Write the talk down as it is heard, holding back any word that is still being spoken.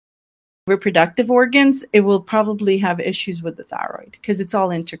reproductive organs, it will probably have issues with the thyroid because it's all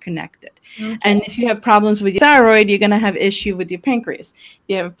interconnected. Okay. And if you have problems with your thyroid, you're going to have issue with your pancreas. If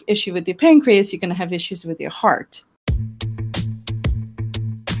you have issue with your pancreas, you're going to have issues with your heart.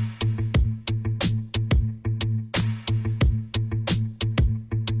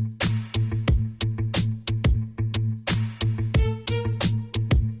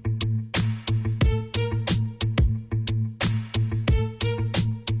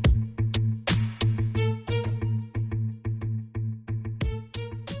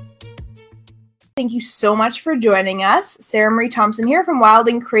 Thank you so much for joining us. Sarah Marie Thompson here from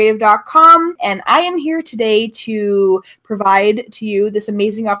wildandcreative.com, and I am here today to provide to you this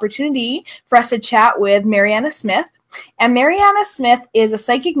amazing opportunity for us to chat with Mariana Smith. And Mariana Smith is a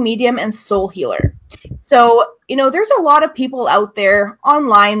psychic medium and soul healer. So, there's a lot of people out there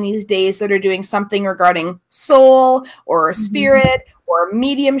online these days that are doing something regarding soul or spirit or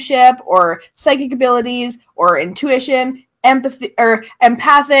mediumship or psychic abilities or intuition, empathy or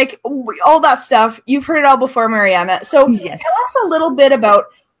empathic, all that stuff. You've heard it all before, Mariana. So Tell us a little bit about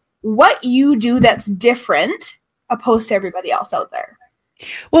what you do that's different opposed to everybody else out there.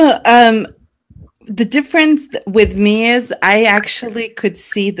 Well, the difference with me is I actually could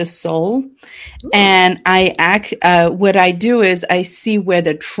see the soul. And what I do is I see where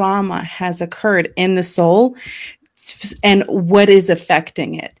the trauma has occurred in the soul and what is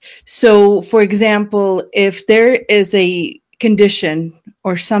affecting it. So, for example, if there is a condition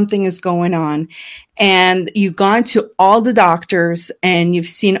or something is going on and you've gone to all the doctors and you've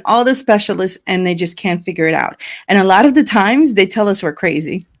seen all the specialists and they just can't figure it out. And a lot of the times they tell us we're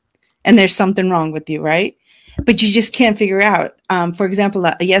crazy and there's something wrong with you, right? But you just can't figure out. For example,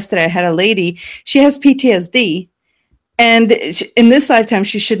 yesterday I had a lady, she has PTSD, and in this lifetime,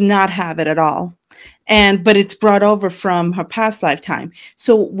 she should not have it at all. But it's brought over from her past lifetime.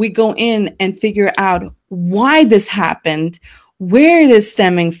 So we go in and figure out why this happened, where it is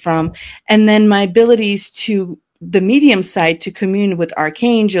stemming from, and then my abilities to the medium side to commune with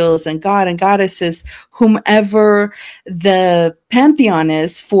archangels and God and goddesses, whomever the pantheon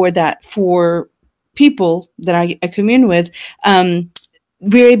is for people that I commune with.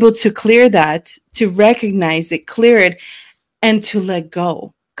 We're able to clear that, to recognize it, clear it, and to let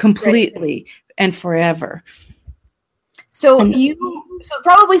go completely and forever. So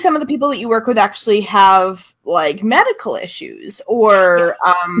probably some of the people that you work with actually have like medical issues or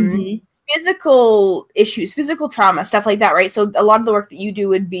physical issues, physical trauma, stuff like that, right? So a lot of the work that you do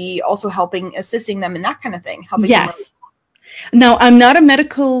would be also assisting them in that kind of thing. Yes. No, I'm not a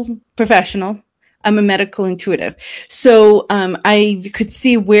medical professional. I'm a medical intuitive. So I could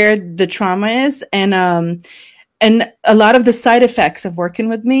see where the trauma is, and a lot of the side effects of working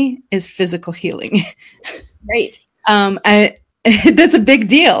with me is physical healing. Right. That's a big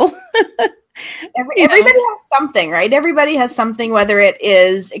deal. Everybody has something, right? Everybody has something, whether it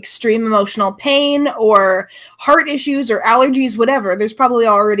is extreme emotional pain or heart issues or allergies, whatever.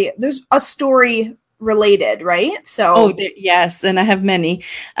 There's a story related, right? So yes, and I have many.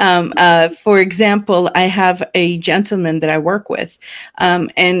 For example, I have a gentleman that I work with,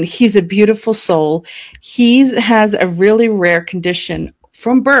 and he's a beautiful soul. He has a really rare condition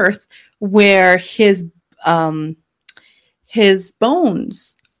from birth where his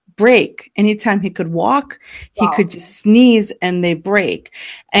bones break. Anytime he could walk, he could just sneeze and they break.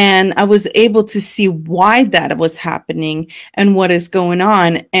 And I was able to see why that was happening and what is going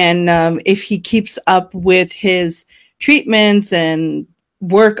on. And if he keeps up with his treatments and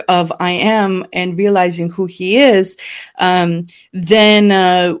work of I am and realizing who he is,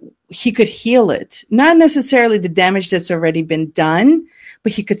 then he could heal it. Not necessarily the damage that's already been done,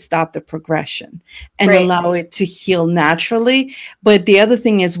 but he could stop the progression and allow it to heal naturally. But the other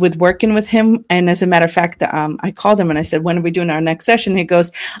thing is with working with him, and as a matter of fact, I called him and I said, when are we doing our next session? He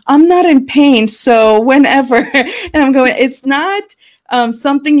goes, I'm not in pain, so whenever. And I'm going, it's not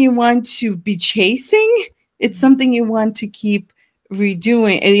something you want to be chasing. It's something you want to keep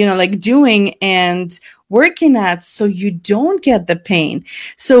redoing, like doing and working at so you don't get the pain.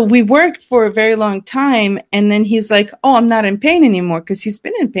 So we worked for a very long time, and then he's like, oh, I'm not in pain anymore, because he's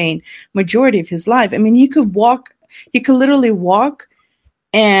been in pain majority of his life. I mean, he could literally walk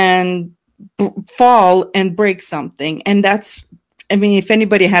and fall and break something. And if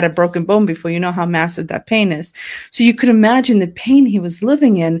anybody had a broken bone before, you know how massive that pain is. So you could imagine the pain he was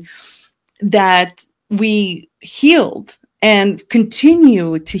living in, that we healed and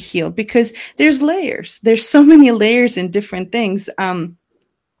continue to heal, because there's layers. There's so many layers in different things.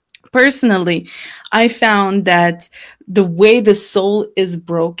 Personally, I found that the way the soul is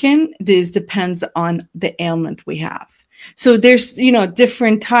broken depends on the ailment we have. So there's,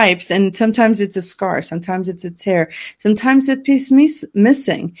 different types, and sometimes it's a scar, sometimes it's a tear, sometimes it's a piece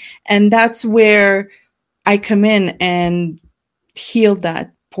missing. And that's where I come in and heal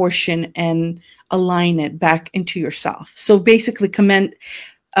that portion and align it back into yourself. So basically connecting,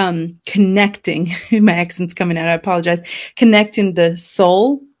 my accent's coming out, I apologize, connecting the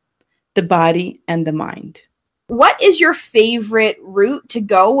soul, the body, and the mind. What is your favorite route to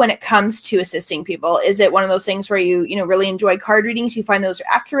go when it comes to assisting people? Is it one of those things where you really enjoy card readings? You find those are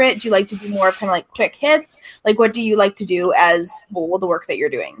accurate? Do you like to do more of kind of like quick hits? Like, what do you like to do as the work that you're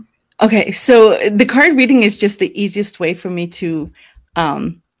doing? Okay, so the card reading is just the easiest way for me to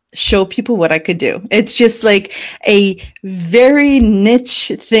show people what I could do. It's just like a very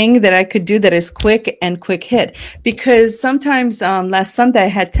niche thing that I could do that is quick and quick hit. Because sometimes last Sunday I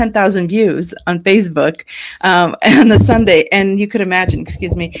had 10,000 views on Facebook on the Sunday, and you could imagine,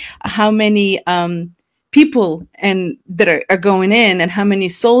 how many people that are going in and how many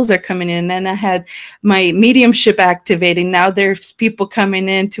souls are coming in. And I had my mediumship activating. Now there's people coming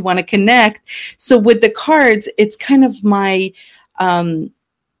in to want to connect. So with the cards, it's kind of my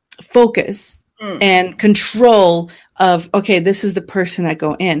focus and control of, okay, this is the person I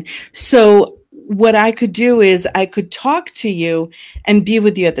go in. So what I could do is I could talk to you and be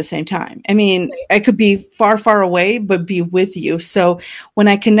with you at the same time. I mean, I could be far, far away, but be with you. So when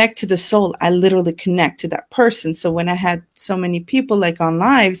I connect to the soul, I literally connect to that person. So when I had so many people like on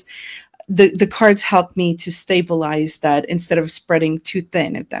lives, the cards help me to stabilize that instead of spreading too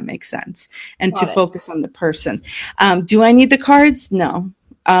thin, if that makes sense, and to focus on the person. Do I need the cards? No.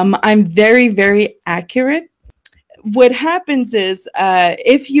 I'm very, very accurate. What happens is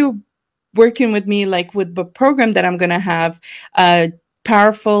if you're working with me, like with the program that I'm going to have,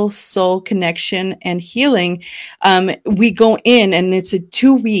 Powerful Soul Connection and Healing, we go in, and it's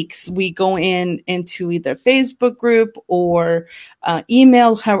 2 weeks. We go into either Facebook group or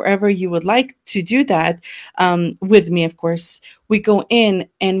email, however you would like to do that with me, of course. We go in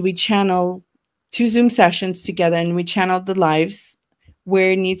and we channel 2 Zoom sessions together, and we channel the lives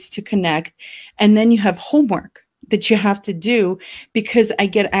where it needs to connect. And then you have homework that you have to do, because I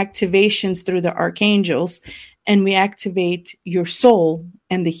get activations through the archangels, and we activate your soul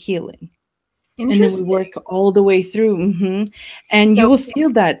and the healing. And then we work all the way through. And you will feel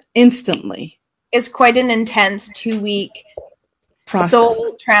that instantly. It's quite an intense 2-week process.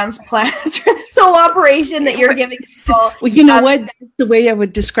 Soul transplant, soul operation that you're giving people. Well, you know what? That's the way I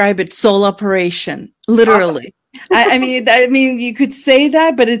would describe it. Soul operation, literally. Awesome. I mean, you could say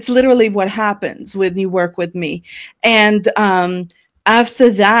that, but it's literally what happens when you work with me. And after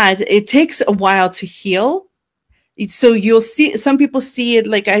that, it takes a while to heal. So you'll see, some people see it,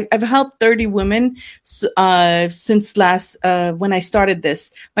 like I've helped 30 women since last, when I started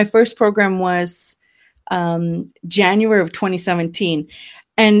this. My first program was January of 2017.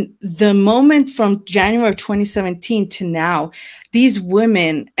 And the moment from January of 2017 to now, these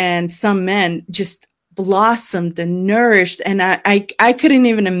women and some men just blossomed and nourished, and I couldn't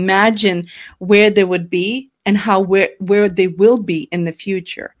even imagine where they would be and where they will be in the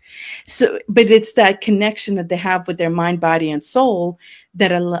future. So, but it's that connection that they have with their mind, body, and soul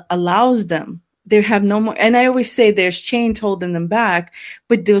that allows them. They have no more. And I always say there's chains holding them back,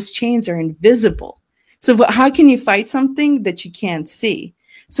 but those chains are invisible. So how can you fight something that you can't see?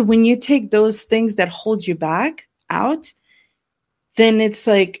 So when you take those things that hold you back out, then it's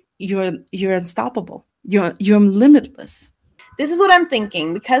like you're unstoppable. You're limitless. This is what I'm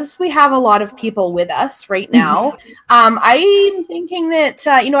thinking, because we have a lot of people with us right now. I'm thinking that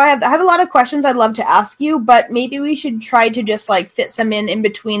I have a lot of questions I'd love to ask you, but maybe we should try to just like fit some in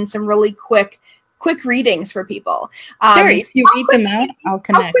between some really quick readings for people. Sure, if you read them out, I'll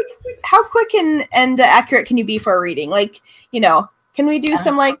connect. How quick and accurate can you be for a reading? Like, can we do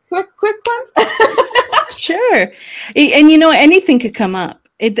some like quick ones? Sure. And anything could come up.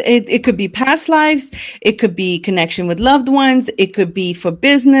 It could be past lives. It could be connection with loved ones. It could be for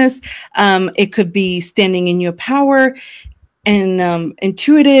business. It could be standing in your power and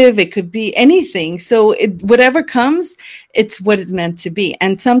intuitive. It could be anything. So whatever comes, it's what it's meant to be.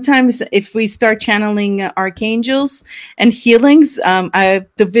 And sometimes if we start channeling archangels and healings, the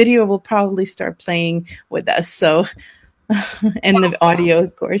video will probably start playing with us. So, and the audio,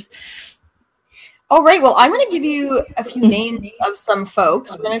 of course. All right. Well, I'm going to give you a few names of some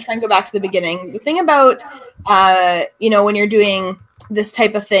folks. We're going to try and go back to the beginning. The thing about, when you're doing this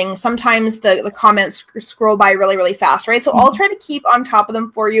type of thing, sometimes the comments scroll by really, really fast, right? So I'll try to keep on top of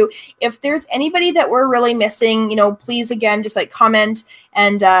them for you. If there's anybody that we're really missing, please, again, just like comment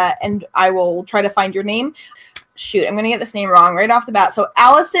and I will try to find your name. Shoot, I'm going to get this name wrong right off the bat. So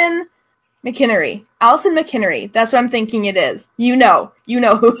Allison McKinnery. Allison McKinnery. That's what I'm thinking it is. You know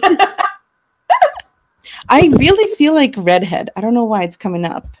who. I really feel like redhead. I don't know why it's coming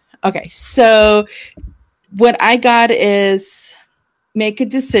up. Okay, so what I got is make a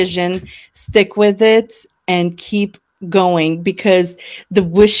decision, stick with it, and keep going, because the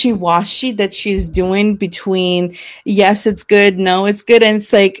wishy-washy that she's doing between yes, it's good, no, it's good, and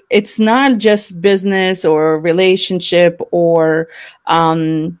it's like it's not just business or relationship or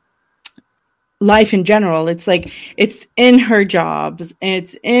life in general. It's like it's in her jobs,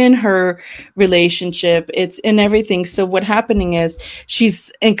 it's in her relationship, it's in everything. So what's happening is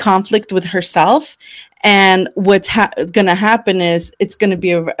she's in conflict with herself, and what's going to happen is it's going to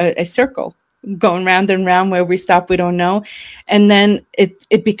be a circle going round and round where we stop, we don't know, and then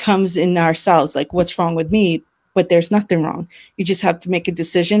it becomes in ourselves like, what's wrong with me? But there's nothing wrong. You just have to make a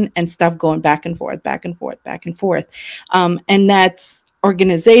decision and stop going back and forth, back and forth, back and forth. And that's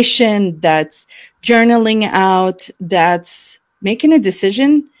organization, that's journaling out, that's making a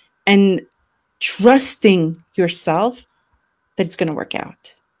decision and trusting yourself that it's going to work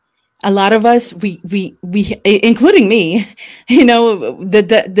out. A lot of us, we, including me, you know,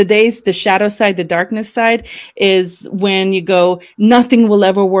 the days, the shadow side, the darkness side is when you go, nothing will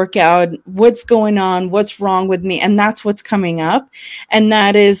ever work out. What's going on? What's wrong with me? And that's what's coming up. And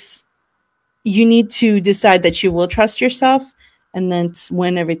that is, you need to decide that you will trust yourself. And then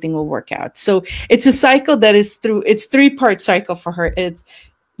when everything will work out. So it's a cycle that is it's 3-part cycle for her. It's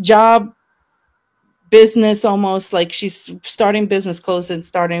job, business, almost like she's starting business, closing,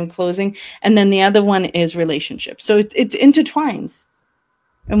 starting, closing. And then the other one is relationship. So it intertwines.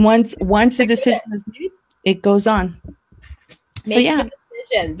 And once a decision is made, it goes on. So yeah.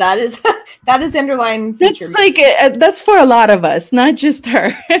 Decision. That is underlying feature. That's like, that's for a lot of us, not just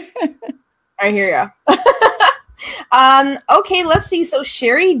her. I hear ya. Okay, let's see. So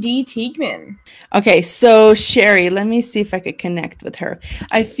Sherry D. Teigman. Okay, so Sherry, let me see if I could connect with her.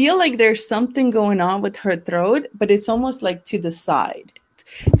 I feel like there's something going on with her throat, but it's almost like to the side.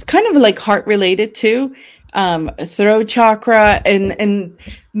 It's kind of like heart related too, throat chakra, and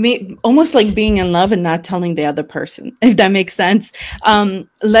almost like being in love and not telling the other person, if that makes sense.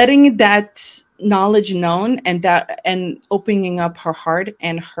 Letting that knowledge known and opening up her heart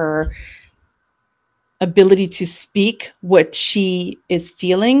and her ability to speak what she is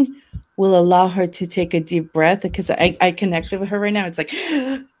feeling will allow her to take a deep breath, because I connected with her right now. It's like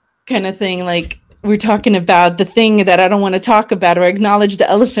kind of thing, like we're talking about the thing that I don't want to talk about or acknowledge the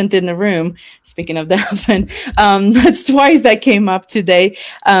elephant in the room. Speaking of the elephant, that's twice that came up today.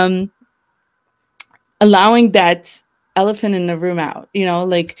 Allowing that elephant in the room out, you know,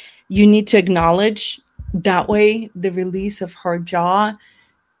 like you need to acknowledge that way the release of her jaw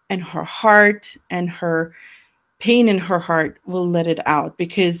and her heart and her pain in her heart will let it out,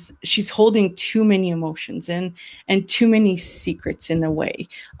 because she's holding too many emotions in and too many secrets in the way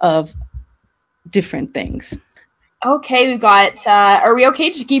of different things. Okay, we've got, are we okay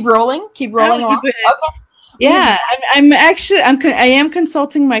to keep rolling? Keep rolling along? Okay. Yeah, I am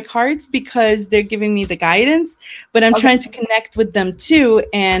consulting my cards because they're giving me the guidance, but I'm trying to connect with them too.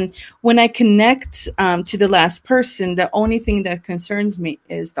 And when I connect to the last person, the only thing that concerns me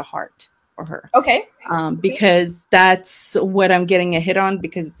is the heart for her. Okay. Because that's what I'm getting a hit on,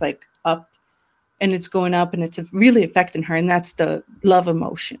 because it's like up and it's going up and it's really affecting her. And that's the love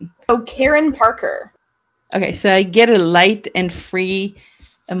emotion. Oh, Karen Parker. Okay, so I get a light and free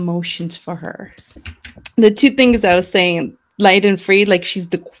emotions for her. The two things I was saying, light and free, like she's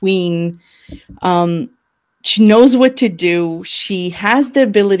the queen. She knows what to do. She has the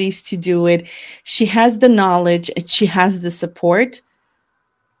abilities to do it. She has the knowledge and she has the support,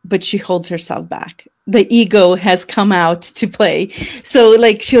 but she holds herself back. The ego has come out to play. So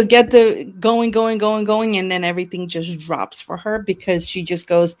like she'll get the going, and then everything just drops for her because she just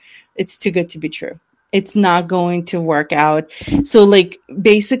goes, it's too good to be true. It's not going to work out. So like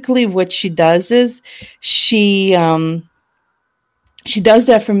basically what she does is she does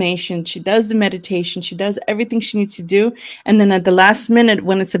the affirmation, she does the meditation, she does everything she needs to do. And then at the last minute,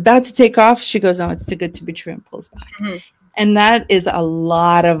 when it's about to take off, she goes, oh, it's too good to be true, and pulls back. Mm-hmm. And that is a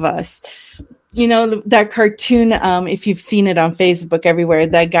lot of us. You know, that cartoon, if you've seen it on Facebook everywhere,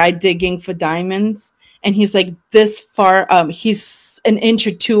 that guy digging for diamonds, and he's like this far, he's an inch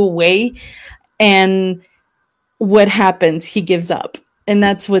or two away. And what happens? He gives up. And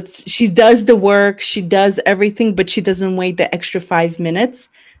that's what she does, the work, she does everything, but she doesn't wait the extra 5 minutes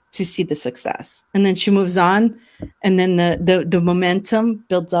to see the success. And then she moves on, and then the momentum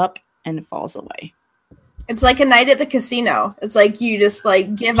builds up and it falls away. It's like a night at the casino. It's like you just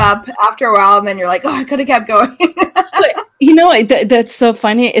like give up after a while, and then you're like, oh, I could have kept going. That's so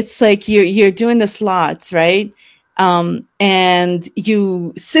funny. It's like you're doing the slots, right? And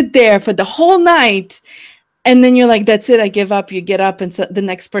you sit there for the whole night, and then you're like, "That's it. I give up." You get up, and so the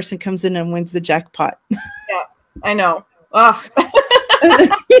next person comes in and wins the jackpot. Yeah, I know.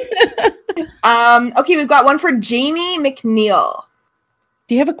 Okay, we've got one for Jamie McNeil.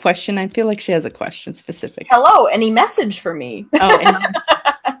 Do you have a question? I feel like she has a question specific. Hello, any message for me?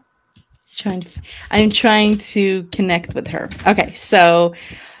 I'm trying to connect with her. Okay, so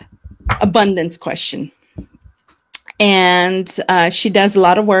abundance question. And she does a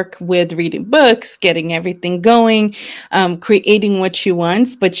lot of work with reading books, getting everything going, creating what she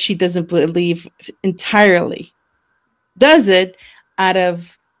wants, but she doesn't believe entirely. Does it out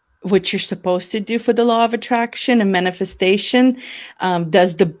of what you're supposed to do for the law of attraction and manifestation,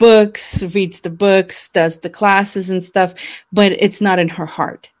 does the books, reads the books, does the classes and stuff, but it's not in her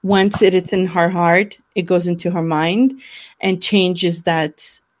heart. Once it's in her heart, it goes into her mind and changes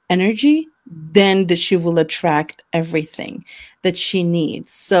that energy, then that she will attract everything that she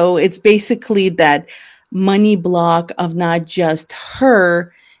needs. So it's basically that money block of not just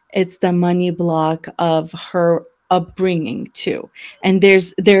her, it's the money block of her upbringing too. And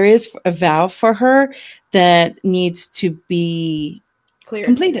there is a vow for her that needs to be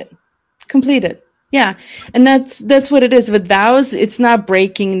completed. Yeah. And that's what it is with vows. It's not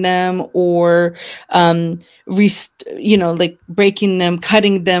breaking them or like breaking them,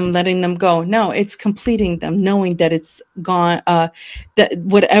 cutting them, letting them go. No, it's completing them, knowing that it's gone, that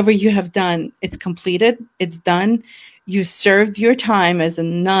whatever you have done, it's completed, it's done. You served your time as a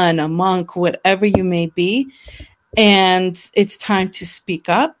nun, a monk, whatever you may be. And it's time to speak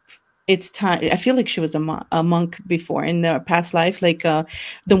up. It's time. I feel like she was a monk before in their past life, like the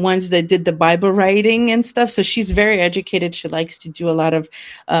ones that did the Bible writing and stuff. So she's very educated. She likes to do a lot of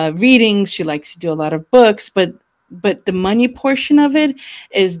readings. She likes to do a lot of books. But the money portion of it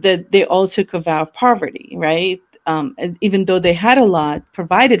is that they all took a vow of poverty, right? And even though they had a lot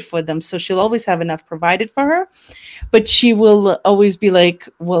provided for them, so she'll always have enough provided for her. But she will always be like,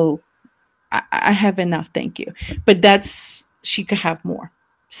 well, I have enough, thank you. But she could have more.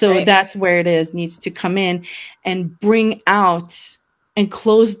 So right. That's where it is, needs to come in and bring out and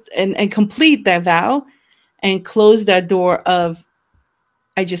close and complete that vow and close that door of,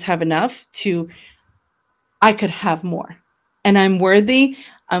 I just have enough, to I could have more. And I'm worthy,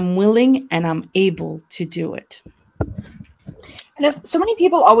 I'm willing, and I'm able to do it. And so many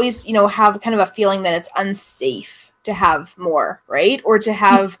people always, have kind of a feeling that it's unsafe to have more, right? Or to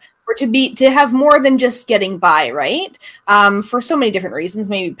have to have more than just getting by, right? For so many different reasons,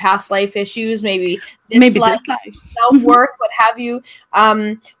 maybe past life issues, maybe this life, self-worth, what have you.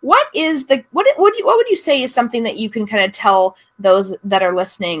 What would you say is something that you can kind of tell those that are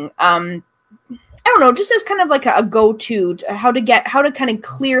listening? I don't know, just as kind of like a go-to to how to kind of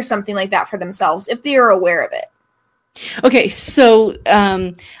clear something like that for themselves if they are aware of it. Okay, so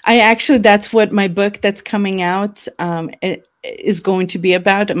that's what my book that's coming out is going to be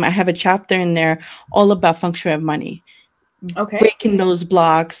about. I have a chapter in there all about feng shui of money. Okay. Breaking those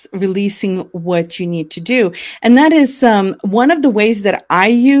blocks, releasing what you need to do. And that is one of the ways that I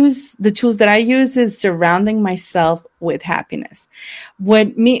use, the tools that I use is surrounding myself with happiness.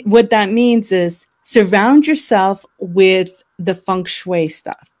 What that means is surround yourself with the feng shui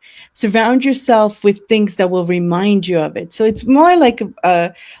stuff. Surround yourself with things that will remind you of it. So it's more like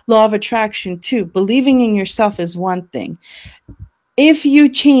a law of attraction too. Believing in yourself is one thing. If you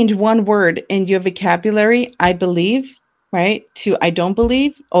change one word in your vocabulary, I believe, right, to I don't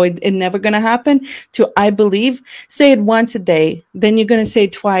believe, or it's never going to happen, to I believe, say it once a day. Then you're going to say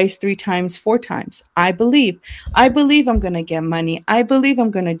it twice, 3 times, 4 times. I believe I'm going to get money. I believe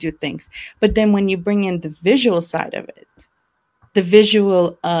I'm going to do things. But then when you bring in the visual side of it, the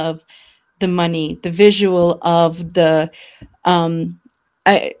visual of the money, the visual of the,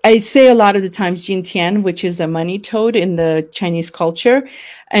 I say a lot of the times Jin Tian, which is a money toad in the Chinese culture.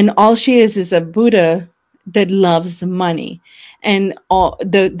 And all she is a Buddha that loves money. And all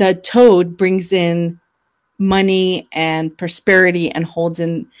the toad brings in money and prosperity and holds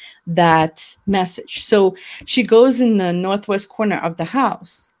in that message. So she goes in the northwest corner of the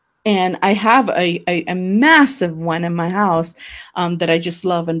house. And I have a massive one in my house that I just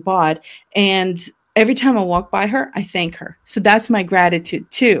love and bought. And every time I walk by her, I thank her. So that's my gratitude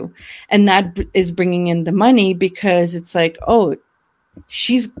too. And that is bringing in the money because it's like, oh,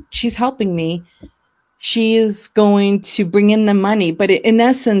 she's helping me. She is going to bring in the money. But in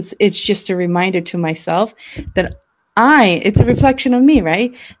essence, it's just a reminder to myself that it's a reflection of me,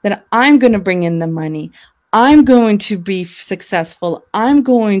 right? That I'm going to bring in the money. I'm going to be successful. I'm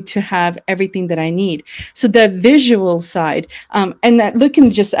going to have everything that I need. So that visual side, and that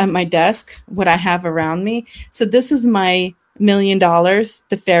looking just at my desk, what I have around me. So this is my $1 million,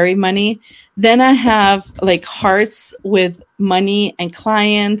 the fairy money. Then I have like hearts with money and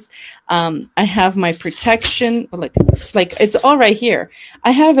clients. I have my protection. It's all right here.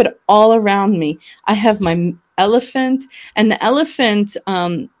 I have it all around me. I have my elephant, and the elephant,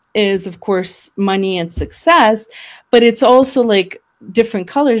 is of course money and success, but it's also like different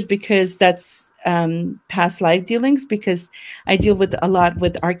colors because that's past life dealings, because I deal with a lot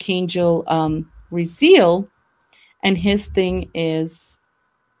with Archangel Raziel, and his thing is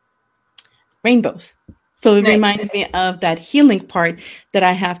rainbows. So it reminded me of that healing part that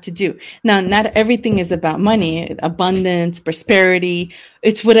I have to do. Now, not everything is about money, abundance, prosperity.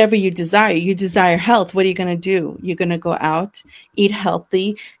 It's whatever you desire. You desire health. What are you going to do? You're going to go out, eat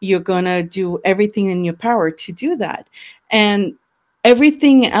healthy. You're going to do everything in your power to do that. And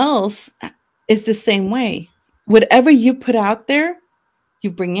everything else is the same way. Whatever you put out there,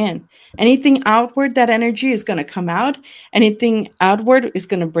 you bring in. Anything outward, that energy is going to come out. Anything outward is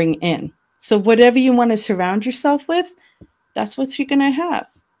going to bring in. So whatever you want to surround yourself with, that's what you're going to have.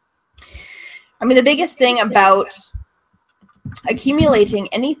 I mean, the biggest thing about accumulating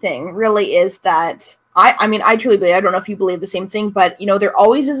anything really is that I truly believe, I don't know if you believe the same thing, but there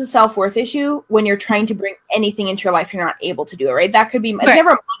always is a self-worth issue when you're trying to bring anything into your life. You're not able to do it, right? That could be, it's never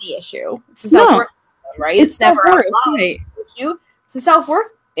a money issue. It's a self-worth issue, right? It's never a love issue. It's a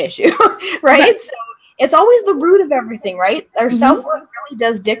self-worth issue, right? So it's always the root of everything, right? Our self-worth really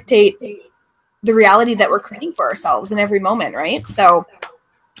does dictate the reality that we're creating for ourselves in every moment, right? So,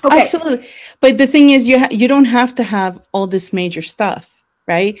 okay. Absolutely. But the thing is, you don't have to have all this major stuff,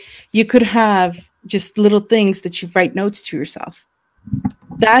 right? You could have just little things that you write notes to yourself.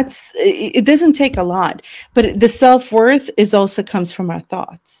 It doesn't take a lot, but the self-worth is also comes from our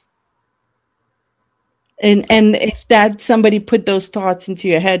thoughts. And if that somebody put those thoughts into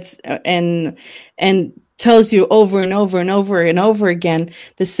your heads and tells you over and over and over and over again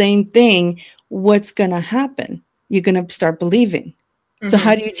the same thing, what's going to happen? You're going to start believing. So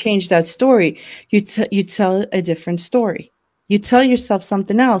how do you change that story? You tell a different story. You tell yourself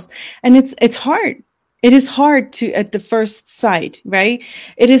something else. And it's hard. It is hard to, at the first sight, right?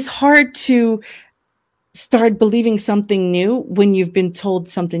 It is hard to start believing something new when you've been told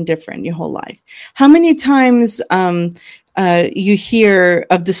something different your whole life. How many times you hear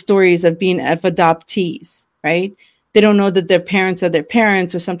of the stories of adoptees, right? They don't know that their parents are their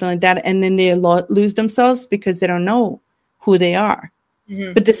parents or something like that. And then they lose themselves because they don't know who they are.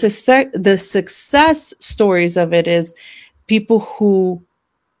 Mm-hmm. But the success stories of it is people who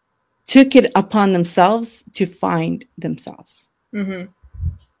took it upon themselves to find themselves. Mm-hmm.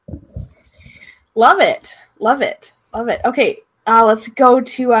 Love it. Love it. Love it. Okay. Let's go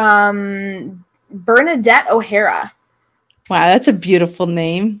to Bernadette O'Hara. Wow. That's a beautiful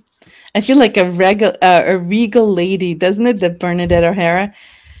name. I feel like a regal lady, doesn't it? The Bernadette O'Hara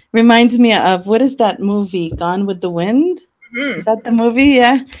reminds me of, what is that movie? Gone with the Wind? Mm-hmm. Is that the movie?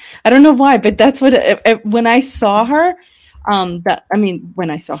 Yeah. I don't know why, but that's what, when I saw her, when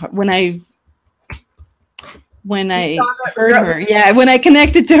I heard her, when I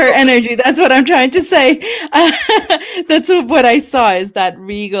connected to her energy, that's what I'm trying to say. That's what I saw, is that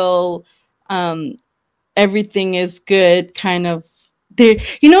regal, everything is good kind of. There,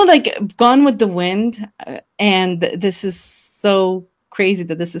 like Gone with the Wind, and this is so crazy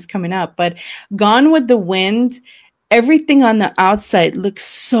that this is coming up, but Gone with the Wind, everything on the outside looks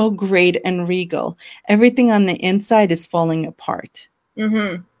so great and regal. Everything on the inside is falling apart.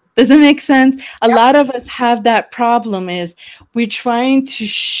 Mm-hmm. Does it make sense? A lot of us have that problem, is we're trying to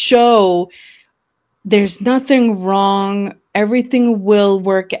show there's nothing wrong. Everything will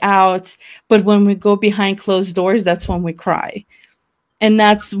work out. But when we go behind closed doors, that's when we cry. And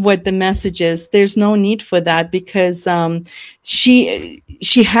that's what the message is. There's no need for that, because she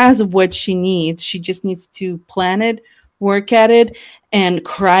has what she needs. She just needs to plan it, work at it, and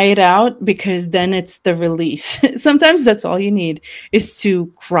cry it out, because then it's the release. Sometimes that's all you need, is to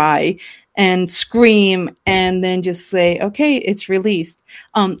cry and scream and then just say, okay, it's released.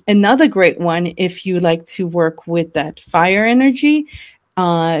 Another great one, if you like to work with that fire energy,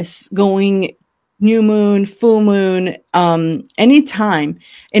 going new moon, full moon, anytime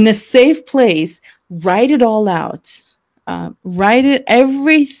in a safe place, write it all out. Write it,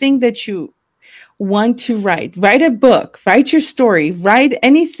 everything that you want to write. Write a book, write your story, write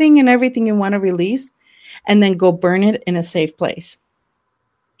anything and everything you want to release, and then go burn it in a safe place.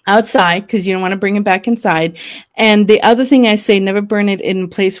 Outside, because you don't want to bring it back inside. And the other thing I say, never burn it in a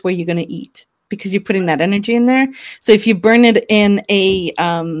place where you're going to eat. because you're putting that energy in there. So if you burn it in a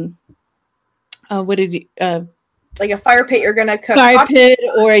like a fire pit, you're gonna cook fire pit,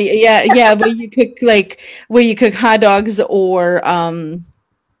 or where you cook hot dogs or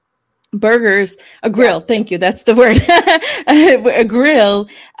burgers, a grill. Yeah. Thank you. That's the word. A grill.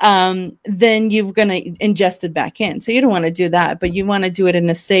 Then you're going to ingest it back in. So you don't want to do that, but you want to do it in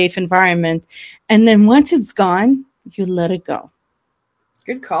a safe environment. And then once it's gone, you let it go.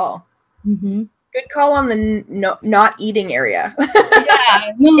 Good call. Mm-hmm. Good call on the not eating area.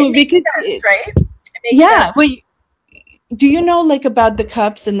 Yeah, no, because sense, right? Yeah. Well, do you know like about the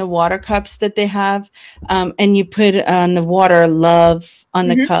cups and the water cups that they have? And you put on the water love on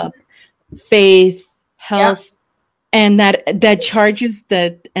the cup. Faith, health, and that charges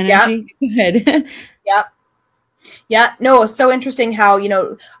that energy. Go ahead. Yeah, no, it's so interesting how,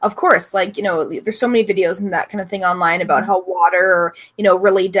 of course, like, there's so many videos and that kind of thing online about how water,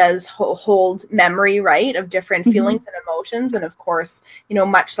 really does hold memory, right, of different feelings and emotions. And of course,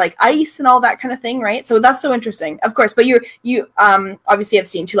 much like ice and all that kind of thing, right? So that's so interesting, of course. But you obviously have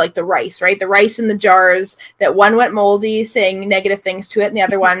seen too, like the rice, right? The rice in the jars, that one went moldy saying negative things to it, and the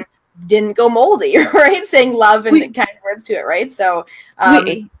other one didn't go moldy, right? Saying love and kind words to it, right? So,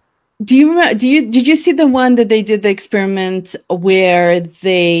 did you see the one that they did the experiment where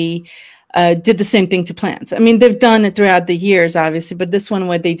they did the same thing to plants? I mean, they've done it throughout the years, obviously, but this one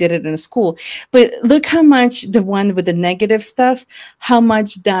where they did it in a school. But look how much the one with the negative stuff, how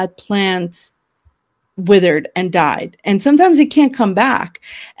much that plant withered and died. And sometimes it can't come back.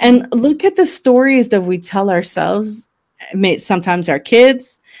 And look at the stories that we tell ourselves, sometimes our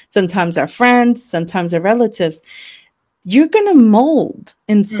kids, sometimes our friends, sometimes our relatives. You're going to mold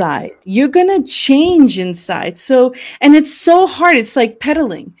inside. You're going to change inside. So, and it's so hard. It's like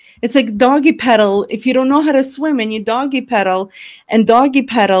pedaling. It's like doggy pedal. If you don't know how to swim and you doggy pedal, and then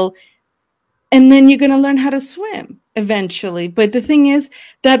you're going to learn how to swim eventually. But the thing is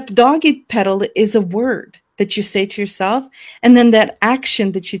that doggy pedal is a word that you say to yourself, and then that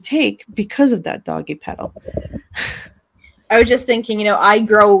action that you take because of that doggy pedal. I was just thinking, I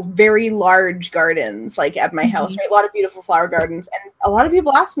grow very large gardens, like at my house, right? A lot of beautiful flower gardens. And a lot of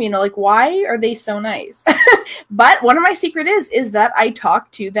people ask me, like, why are they so nice? But one of my secret is that I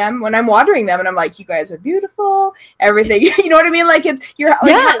talk to them when I'm watering them, and I'm like, you guys are beautiful, everything. You know what I mean? Like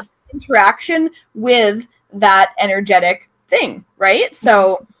have interaction with that energetic thing, right?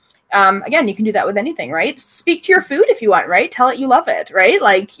 So again, you can do that with anything, right? Speak to your food if you want, right? Tell it you love it, right?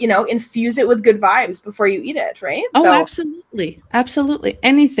 Like, infuse it with good vibes before you eat it, right? Oh, absolutely. Absolutely.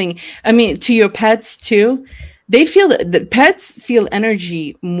 Anything. I mean, to your pets too. They feel that pets feel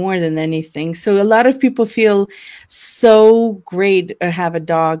energy more than anything. So a lot of people feel so great to have a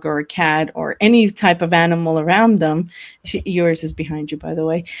dog or a cat or any type of animal around them. Yours is behind you, by the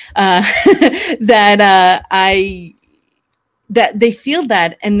way. That they feel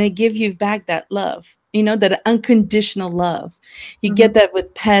that, and they give you back that love, that unconditional love. You get that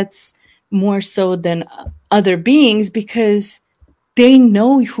with pets more so than other beings because they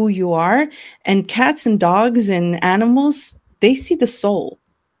know who you are. And cats and dogs and animals, they see the soul.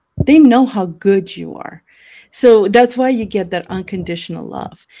 They know how good you are. So that's why you get that unconditional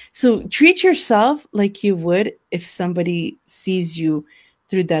love. So treat yourself like you would if somebody sees you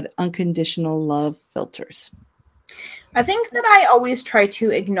through that unconditional love filters. I think that I always try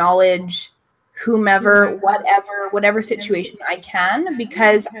to acknowledge whomever, whatever situation I can,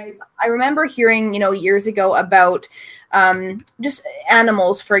 because I remember hearing, years ago about just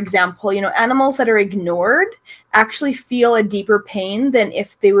animals, for example, animals that are ignored actually feel a deeper pain than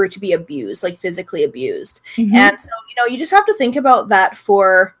if they were to be abused, like physically abused. And so, you just have to think about that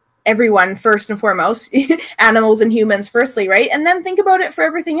for everyone first and foremost, animals and humans firstly, right? And then think about it for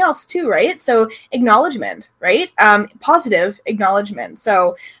everything else too, right? So acknowledgement, right? Positive acknowledgement.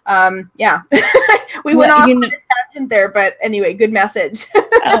 So we went off on a tangent there, but anyway, good message.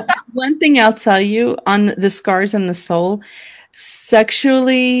 One thing I'll tell you on the scars on the soul,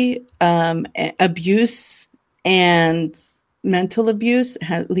 sexually abuse and mental abuse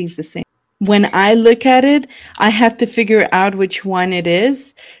leaves the same. When I look at it, I have to figure out which one it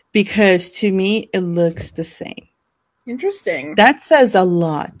is, because to me, it looks the same. Interesting. That says a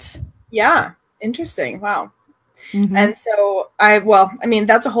lot. Yeah. Interesting. Wow. And so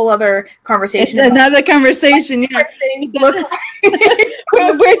that's a whole other conversation. It's another conversation. Yeah. Things look like.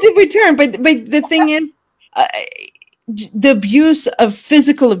 Where did we turn? But the thing is, the abuse of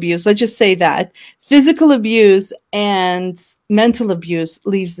physical abuse, let's just say that physical abuse and mental abuse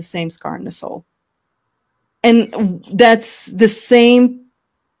leaves the same scar in the soul. And that's the same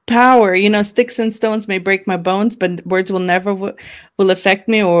power. Sticks and stones may break my bones, but words will never will affect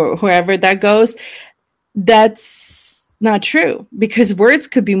me, or whoever that goes. That's not true, because words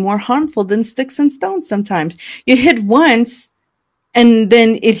could be more harmful than sticks and stones. Sometimes you hit once and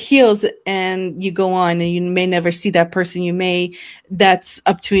then it heals and you go on, and you may never see that person. That's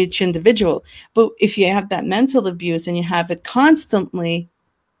up to each individual. But if you have that mental abuse and you have it constantly,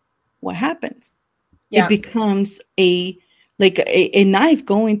 what happens? Yeah. It becomes a knife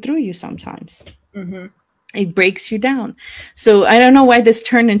going through you sometimes. Mm-hmm. It breaks you down. So I don't know why this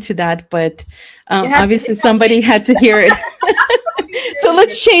turned into that, but obviously somebody had to hear it. So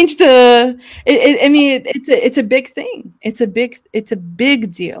let's change it's a big thing. It's a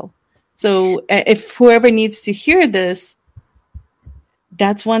big deal. So if whoever needs to hear this,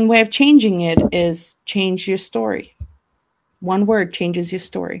 that's one way of changing it, is change your story. One word changes your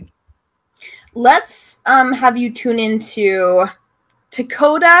story. Let's have you tune into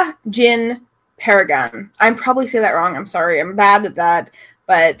Dakota Jin Paragon. I'm probably say that wrong. I'm sorry. I'm bad at that.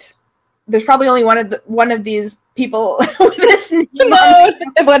 But there's probably only one of these people with this name. No,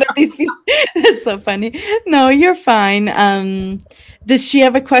 one of these people. That's so funny. No, you're fine. Does she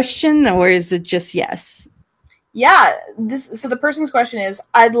have a question, or is it just yes? Yeah. So the person's question is,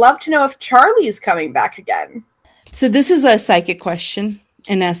 I'd love to know if Charlie is coming back again. So this is a psychic question,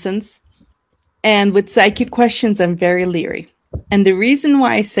 in essence. And with psychic questions, I'm very leery. And the reason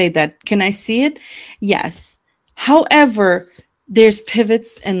why I say that, can I see it? Yes. However, there's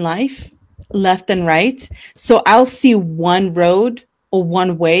pivots in life, left and right. So I'll see one road or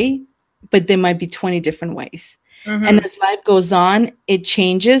one way, but there might be 20 different ways. Mm-hmm. And as life goes on, it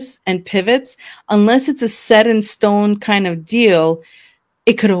changes and pivots. Unless it's a set in stone kind of deal,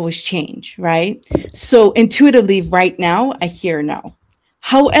 it could always change, right? So intuitively right now, I hear no.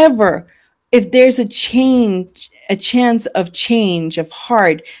 However, if there's a chance of change of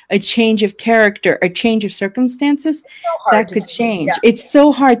heart, a change of character, a change of circumstances, that could change. Yeah. It's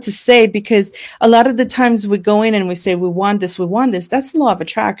so hard to say, because a lot of the times we go in and we say, we want this. That's the law of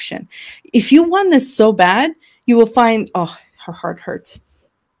attraction. If you want this so bad, you will find, oh, her heart hurts.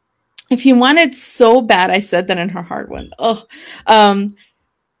 If you want it so bad, I said that and her heart went, oh,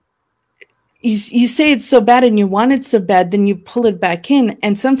 you say it's so bad and you want it so bad, then you pull it back in.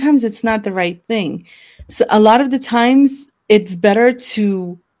 And sometimes it's not the right thing. So a lot of the times it's better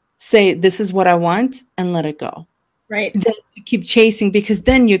to say, this is what I want, and let it go. Right. Than to keep chasing, because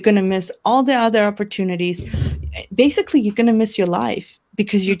then you're going to miss all the other opportunities. Basically, you're going to miss your life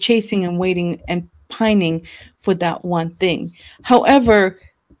because you're chasing and waiting and pining for that one thing. However,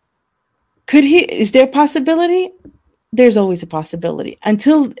 is there a possibility? There's always a possibility.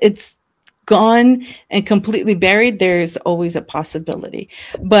 Until it's gone and completely buried, there's always a possibility.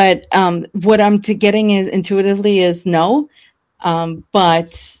 But what I'm getting is intuitively is no. And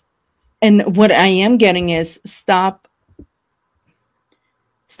what I am getting is stop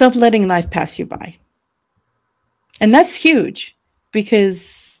letting life pass you by. And that's huge,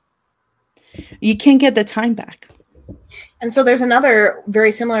 because you can't get the time back. And so there's another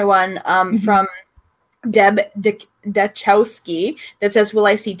very similar one from Deb Dachowski that says, will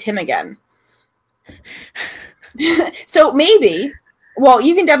I see Tim again? So maybe, well,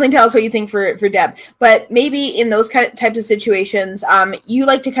 you can definitely tell us what you think for Deb, but maybe in those types of situations, you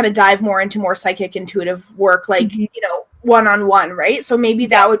like to kind of dive more into more psychic intuitive work, like, one-on-one, right? So maybe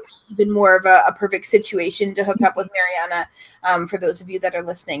that would be even more of a perfect situation to hook up with Mariana, for those of you that are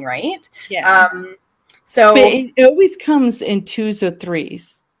listening, right? Yeah. So but it always comes in 2s or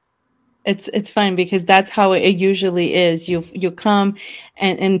 3s. It's fine, because that's how it usually is. You come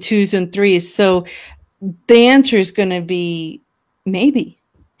and in 2s and 3s. So the answer is going to be maybe.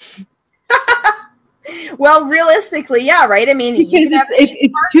 Well, realistically, yeah, right? I mean, because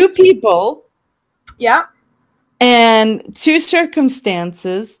it's 2 people. Yeah. And 2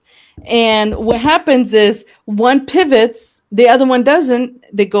 circumstances. And what happens is one pivots, the other one doesn't,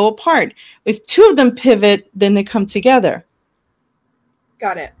 they go apart. If 2 of them pivot, then they come together.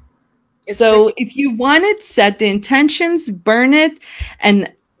 Got it. So if you want it, set the intentions, burn it,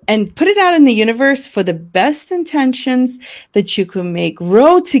 and put it out in the universe for the best intentions that you can make.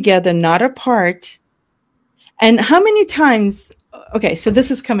 Grow together, not apart. And how many times? Okay, so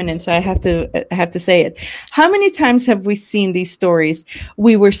this is coming in, so I have to say it. How many times have we seen these stories?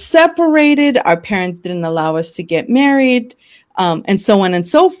 We were separated. Our parents didn't allow us to get married, and so on and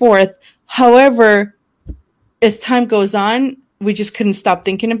so forth. However, as time goes on, we just couldn't stop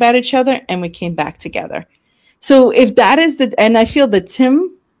thinking about each other, and we came back together. So if that is and I feel that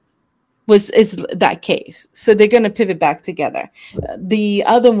Tim is that case. So they're going to pivot back together. The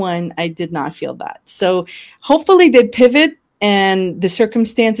other one, I did not feel that. So hopefully they pivot and the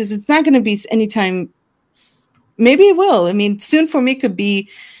circumstances, it's not going to be anytime. Maybe it will. I mean, soon for me could be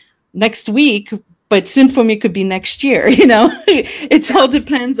next week, but soon for me could be next year. It all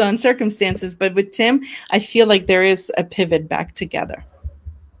depends on circumstances. But with Tim, I feel like there is a pivot back together.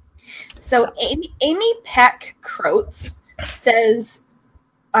 So Amy Peck Croats says,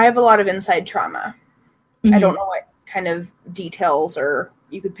 I have a lot of inside trauma. I don't know what kind of details or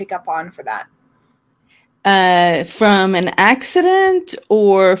you could pick up on for that. From an accident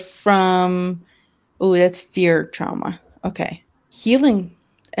or from, that's fear trauma. Okay. Healing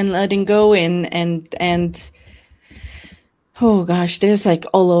and letting go and oh gosh, there's like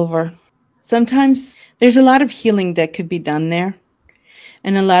all over. Sometimes there's a lot of healing that could be done there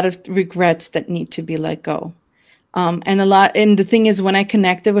and a lot of regrets that need to be let go. And the thing is, when I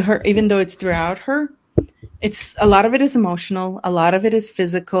connected with her, even though it's throughout her, it's a lot of it is emotional, a lot of it is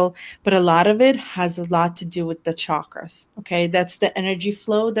physical, but a lot of it has a lot to do with the chakras. Okay. That's the energy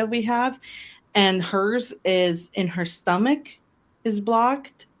flow that we have. And hers is in her stomach is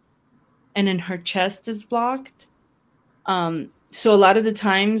blocked and in her chest is blocked. So a lot of the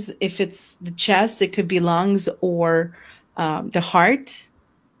times, if it's the chest, it could be lungs or the heart.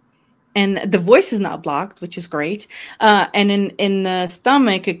 And the voice is not blocked, which is great. And in the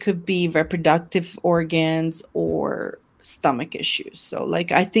stomach, it could be reproductive organs or stomach issues. So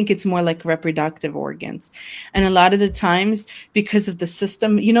like, I think it's more like reproductive organs. And a lot of the times, because of the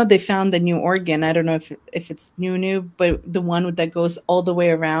system, they found the new organ. I don't know if it's new, but the one that goes all the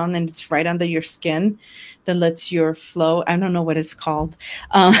way around and it's right under your skin that lets your flow. I don't know what it's called.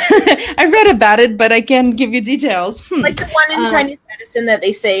 I read about it, but I can't give you details. Like the one in Chinese medicine that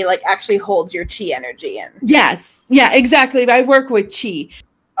they say like actually holds your chi energy in. Yes. Yeah, exactly. I work with chi.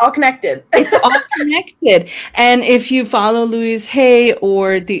 All connected. It's all connected. And if you follow Louise Hay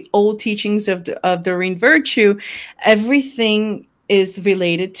or the old teachings of Doreen Virtue, everything is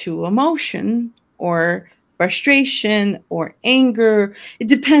related to emotion or frustration or anger. It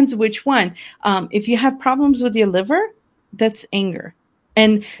depends which one. If you have problems with your liver, that's anger.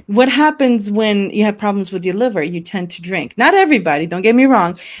 And what happens when you have problems with your liver? You tend to drink. Not everybody, don't get me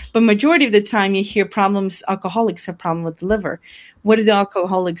wrong, but majority of the time you hear problems, alcoholics have problem with the liver. What do the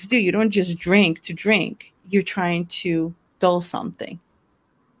alcoholics do? You don't just drink to drink. You're trying to dull something.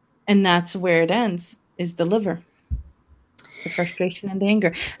 And that's where it ends, is the liver. The frustration and the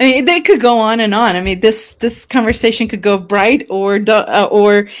anger. I mean, they could go on and on. I mean, this conversation could go bright or in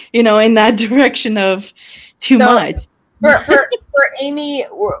that direction of too much. For Amy,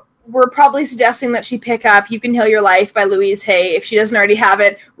 we're probably suggesting that she pick up You Can Heal Your Life by Louise Hay. If she doesn't already have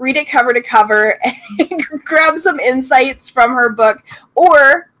it, read it cover to cover and grab some insights from her book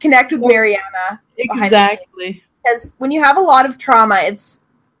or connect with Mariana. Exactly. Because when you have a lot of trauma, it's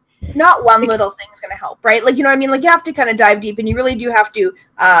not one little thing's going to help, right? Like, you know what I mean? Like, you have to kind of dive deep and you really do have to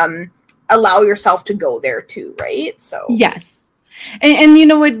allow yourself to go there too, right? So yes. And you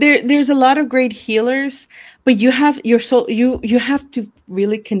know what? There's a lot of great healers, but you have your soul. You have to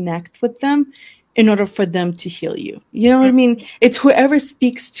really connect with them in order for them to heal you. You know what I mean? It's whoever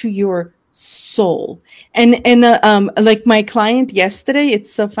speaks to your soul. And like my client yesterday,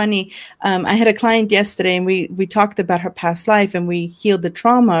 it's so funny. I had a client yesterday, and we talked about her past life, and we healed the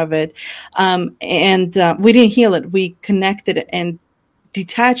trauma of it. And we didn't heal it. We connected and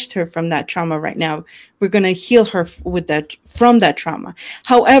detached her from that trauma. Right now we're going to heal her from that trauma.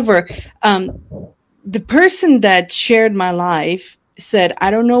 However, the person that shared my life said, I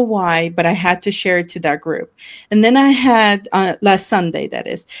don't know why, but I had to share it to that group. And then I had last Sunday, that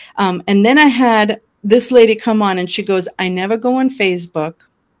is. And then I had this lady come on and she goes, I never go on Facebook,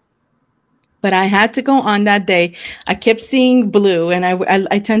 but I had to go on that day. I kept seeing blue, and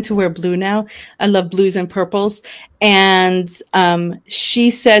I tend to wear blue now. I love blues and purples. And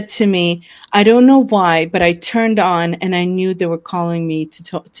she said to me, I don't know why, but I turned on and I knew they were calling me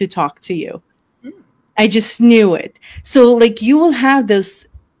to talk to you. I just knew it. So like, you will have those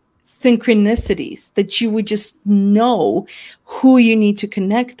synchronicities that you would just know who you need to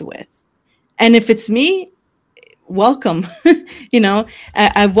connect with. And if it's me, welcome.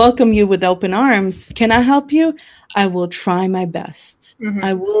 I welcome you with open arms. Can I help you? I will try my best. Mm-hmm.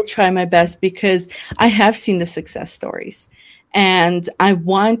 I will try my best because I have seen the success stories, and I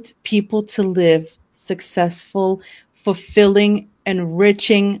want people to live successful, fulfilling,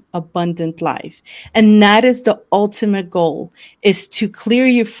 enriching, abundant life. And that is the ultimate goal, is to clear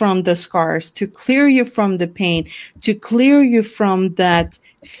you from the scars, to clear you from the pain, to clear you from that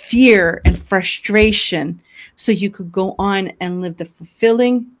fear and frustration, so you could go on and live the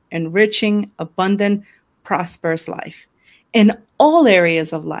fulfilling, enriching, abundant, prosperous life in all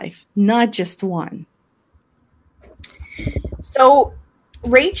areas of life, not just one. So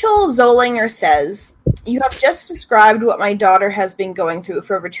Rachel Zollinger says, you have just described what my daughter has been going through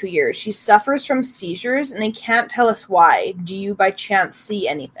for over 2 years. She suffers from seizures and they can't tell us why. Do you by chance see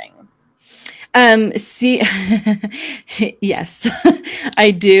anything? See, yes,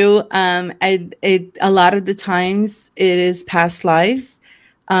 I do. A lot of the times it is past lives.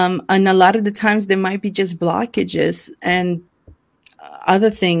 And a lot of the times there might be just blockages and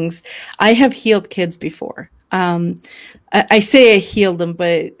other things. I have healed kids before. I say I healed them,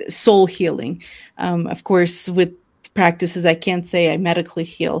 but soul healing. Of course, with practices, I can't say I medically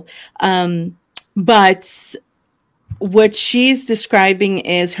heal. But what she's describing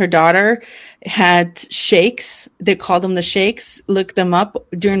is her daughter had shakes. They called them the shakes. Look them up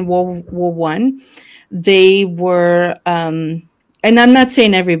during World War One. They were, and I'm not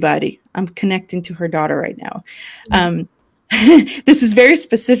saying everybody. I'm connecting to her daughter right now. This is very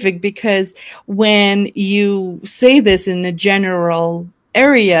specific because when you say this in the general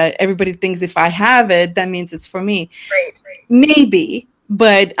area, everybody thinks if I have it, that means it's for me. Right. Maybe,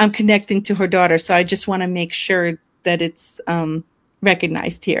 but I'm connecting to her daughter. So I just want to make sure that it's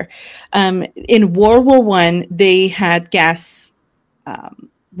recognized here. In World War One, they had gas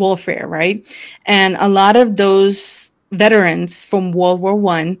warfare, right? And a lot of those veterans from World War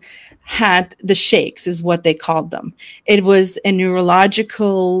One had the shakes, is what they called them. It was a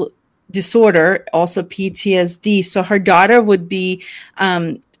neurological disorder, also PTSD. So her daughter would be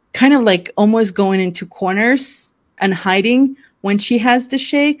kind of like almost going into corners and hiding when she has the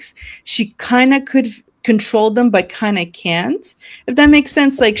shakes. She kind of could control them, but kind of can't, if that makes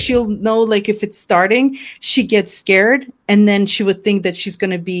sense. Like she'll know, like if it's starting, she gets scared and then she would think that she's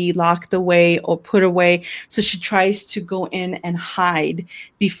going to be locked away or put away. So she tries to go in and hide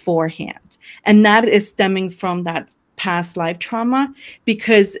beforehand. And that is stemming from that past life trauma,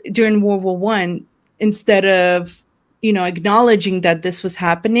 because during World War One, instead of, acknowledging that this was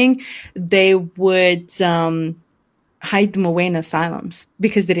happening, they would, hide them away in asylums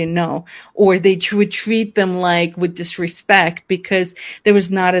because they didn't know, or they would treat them like with disrespect because there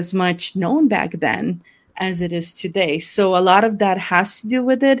was not as much known back then as it is today. So a lot of that has to do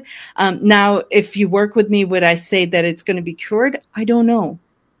with it. Now, if you work with me, would I say that it's going to be cured? I don't know.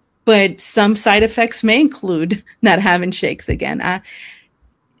 But some side effects may include not having shakes again.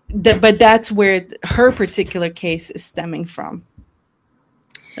 But that's where her particular case is stemming from.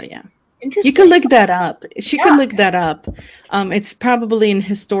 So, yeah. You can look that up. She can look that up. It's probably in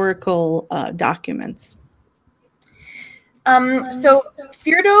historical documents. So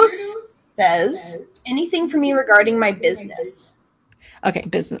Firdos says, anything for me regarding my business? Okay,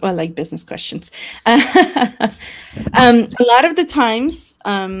 business. I like business questions. A lot of the times,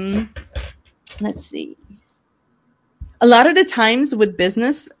 let's see. A lot of the times with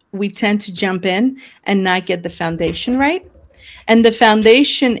business, we tend to jump in and not get the foundation right. And the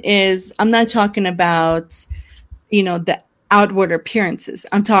foundation is, I'm not talking about, the outward appearances.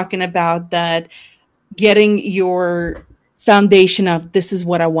 I'm talking about that getting your foundation of, this is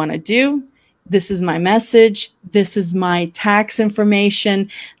what I want to do. This is my message. This is my tax information.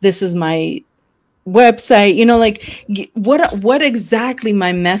 This is my website, like what exactly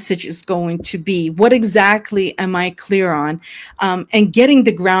my message is going to be. What exactly am I clear on? And getting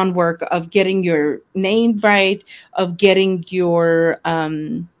the groundwork of getting your name right, of getting your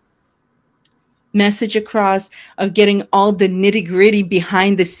message across, of getting all the nitty-gritty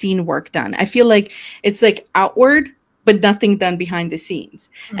behind the scene work done. I feel like it's like outward, but nothing done behind the scenes.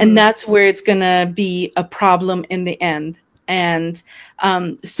 Mm-hmm. And that's where it's going to be a problem in the end. And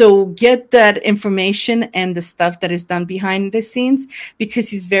so get that information and the stuff that is done behind the scenes, because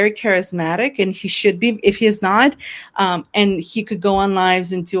he's very charismatic and he should be, if he's not, and he could go on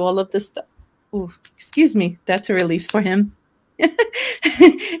lives and do all of this stuff. Ooh, excuse me. That's a release for him.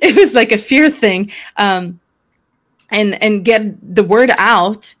 It was like a fear thing. And get the word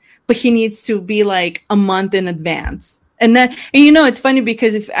out, but he needs to be like a month in advance. And it's funny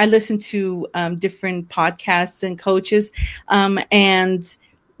because if I listen to different podcasts and coaches, and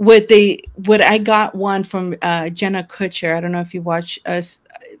what I got one from Jenna Kutcher. I don't know if you watch us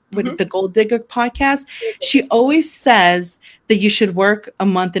with the Gold Digger podcast. She always says that you should work a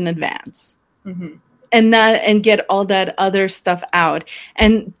month in advance. Mm-hmm. And get all that other stuff out.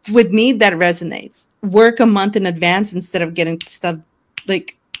 And with me, that resonates. Work a month in advance instead of getting stuff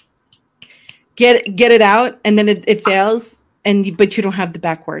like. Get it out, and then it fails, but you don't have the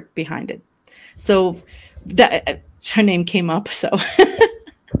backward behind it. So that her name came up. So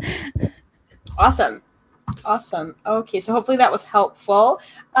awesome. Okay, so hopefully that was helpful.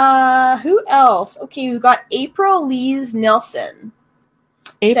 Who else? Okay, we've got April Lees Nelson.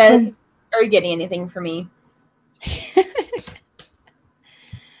 Says, are you getting anything for me?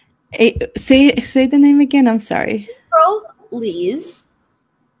 Say the name again. I'm sorry. April Lees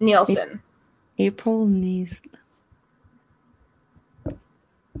Nielsen. April Lees.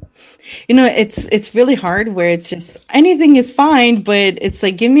 You know, it's really hard where it's just anything is fine, but it's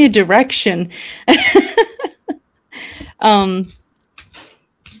like, give me a direction.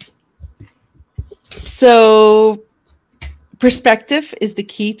 So perspective is the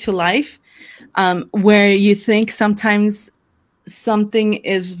key to life, where you think sometimes something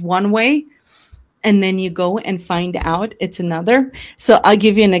is one way and then you go and find out it's another. So I'll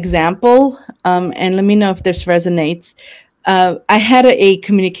give you an example, and let me know if this resonates. I had a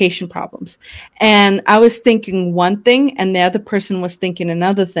communication problems, and I was thinking one thing and the other person was thinking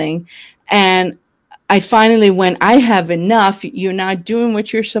another thing. And I finally went, I have enough. You're not doing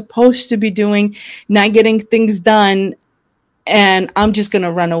what you're supposed to be doing, not getting things done, and I'm just going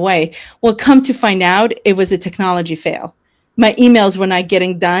to run away. Well, come to find out, it was a technology fail. My emails were not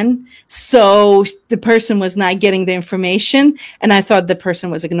getting done, so the person was not getting the information, and I thought the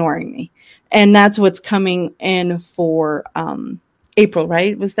person was ignoring me. And that's what's coming in for April,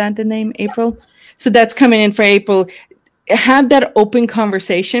 right? Was that the name, April? So that's coming in for April. Have that open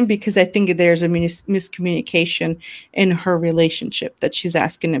conversation, because I think there's a miscommunication in her relationship that she's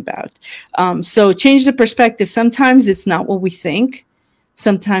asking about. So change the perspective. Sometimes it's not what we think.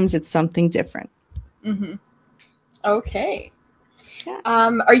 Sometimes it's something different. Mm-hmm. Okay.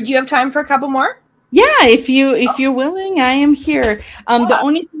 Yeah. Do you have time for a couple more? Yeah, if you're willing, I am here. The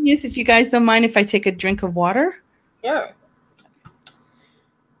only thing is, if you guys don't mind, if I take a drink of water. Sure.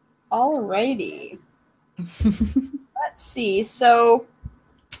 Alrighty. Let's see. So,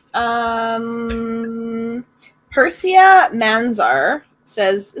 Persia Manzar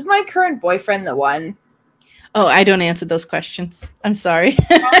says, "Is my current boyfriend the one?" Oh, I don't answer those questions. I'm sorry.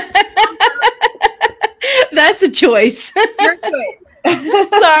 That's a choice. Your choice.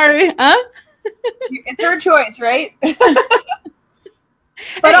 Sorry, huh? It's her choice, right?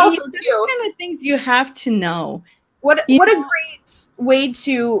 But also, too, kind of things you have to know. What a great way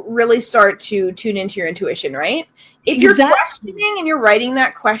to really start to tune into your intuition, right? If you're questioning and you're writing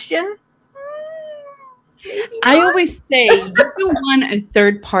that question, I always say you don't want a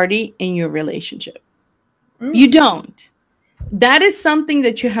third party in your relationship. You don't. That is something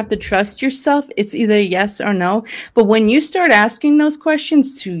that you have to trust yourself. It's either yes or no. But when you start asking those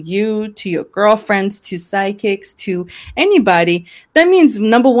questions to you, to your girlfriends, to psychics, to anybody, that means,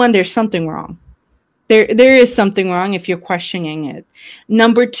 number one, there's something wrong. There is something wrong if you're questioning it.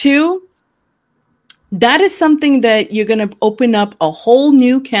 Number two, that is something that you're going to open up a whole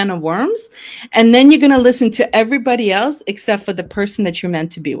new can of worms. And then you're going to listen to everybody else except for the person that you're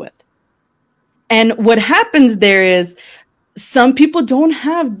meant to be with. And what happens there is, some people don't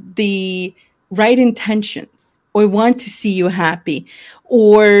have the right intentions or want to see you happy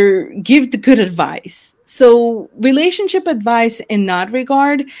or give the good advice. So relationship advice in that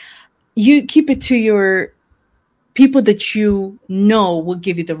regard, you keep it to your people that you know will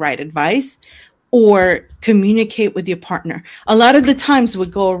give you the right advice, or communicate with your partner. A lot of the times we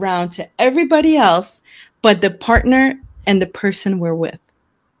go around to everybody else but the partner and the person we're with,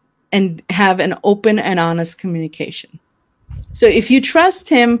 and have an open and honest communication. So if you trust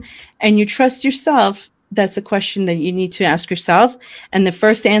him and you trust yourself, that's a question that you need to ask yourself. And the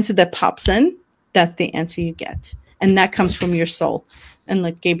first answer that pops in, that's the answer you get. And that comes from your soul. And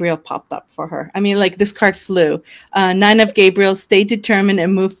like Gabriel popped up for her. I mean, like this card flew. 9 of Gabriel, stay determined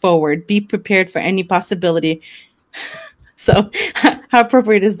and move forward. Be prepared for any possibility. So how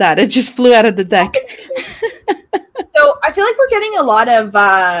appropriate is that? It just flew out of the deck. So I feel like we're getting a lot of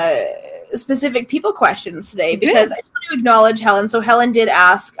specific people questions today, because I just want to acknowledge Helen. So Helen did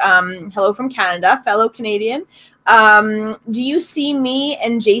ask, hello from Canada, fellow Canadian. Do you see me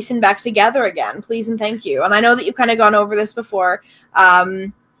and Jason back together again? Please and thank you. And I know that you've kind of gone over this before.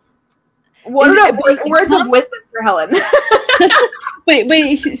 What are words of wisdom for Helen?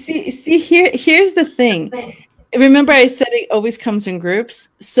 Wait, see here's the thing. Remember I said it always comes in groups.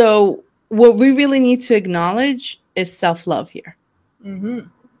 So what we really need to acknowledge is self-love here. Mm-hmm.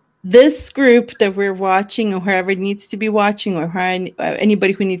 This group that we're watching, or whoever needs to be watching, or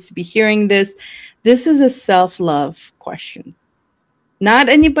anybody who needs to be hearing this is a self-love question, not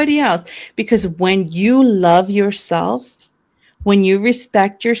anybody else. Because when you love yourself, when you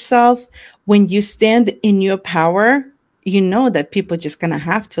respect yourself, when you stand in your power, you know that people are just going to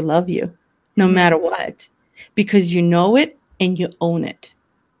have to love you no matter what, because you know it and you own it.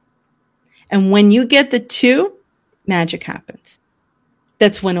 And when you get the two, magic happens.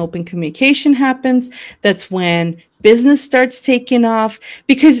 That's when open communication happens. That's when business starts taking off.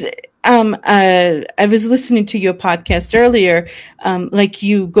 Because I was listening to your podcast earlier, like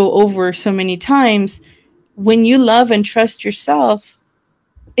you go over so many times. When you love and trust yourself,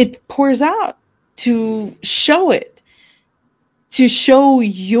 it pours out to show it, to show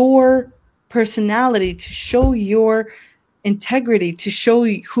your personality, to show your integrity, to show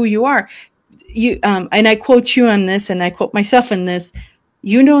who you are. You and I quote you on this, and I quote myself in this: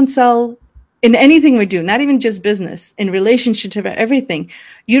 you don't sell in anything we do, not even just business, in relationship, everything.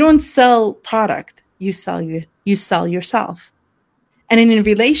 You don't sell product, you sell yourself. And in a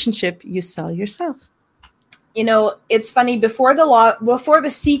relationship, you sell yourself. You know, it's funny, before The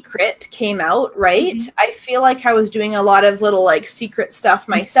Secret came out, right? Mm-hmm. I feel like I was doing a lot of little like secret stuff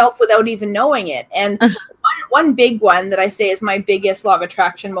myself without even knowing it. And one big one that I say is my biggest law of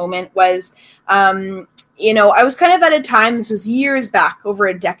attraction moment was, you know, I was kind of at a time, this was years back, over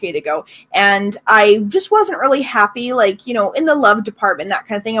a decade ago, and I just wasn't really happy, like, you know, in the love department, that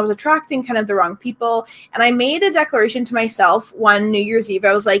kind of thing. I was attracting kind of the wrong people. And I made a declaration to myself one New Year's Eve.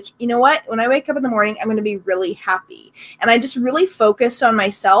 I was like, you know what? When I wake up in the morning, I'm going to be really happy. And I just really focused on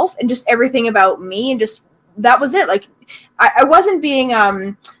myself and just everything about me. And just, that was it. Like, I wasn't being,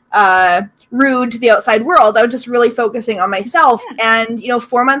 rude to the outside world. I was just really focusing on myself. And, you know,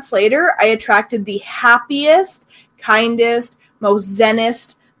 4 months later, I attracted the happiest, kindest, most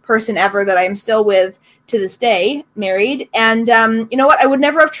zenest person ever that I'm still with to this day, married. And you know what? I would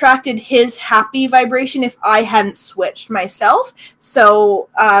never have attracted his happy vibration if I hadn't switched myself. So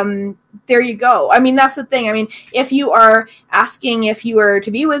there you go. I mean, that's the thing. I mean, if you are asking if you are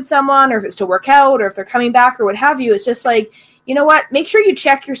to be with someone, or if it's to work out, or if they're coming back, or what have you, it's just like, you know what? Make sure you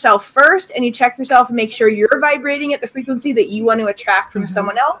check yourself first, and you check yourself and make sure you're vibrating at the frequency that you want to attract from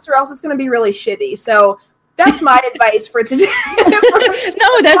someone else, or else it's going to be really shitty. So that's my advice for today.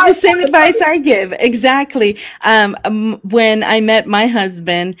 No, that's the same advice I give. Exactly. When I met my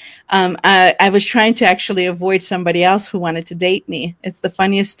husband, I was trying to actually avoid somebody else who wanted to date me. It's the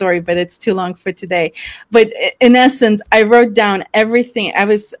funniest story, but it's too long for today. But in essence, I wrote down everything.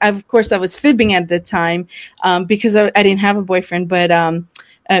 Of course, I was fibbing at the time because I didn't have a boyfriend, but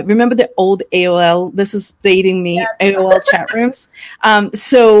remember the old AOL? This is dating me, yeah. AOL chat rooms.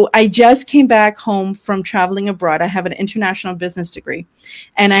 So I just came back home from traveling abroad. I have an international business degree,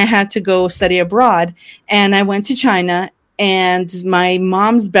 and I had to go study abroad. And I went to China, and my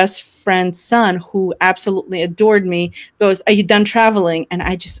mom's best friend's son, who absolutely adored me, goes, "Are you done traveling?" And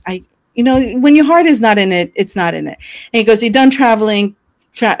I you know, when your heart is not in it, it's not in it. And he goes, "Are you done traveling?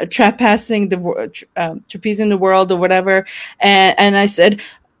 Trapezing the world or whatever?" And I said,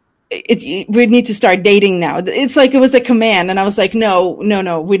 we need to start dating now. It's like it was a command, and I was like, no,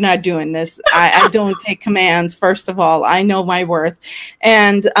 we're not doing this. I don't take commands. First of all, I know my worth.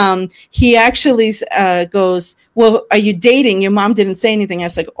 And he actually goes, "Well, are you dating? Your mom didn't say anything." I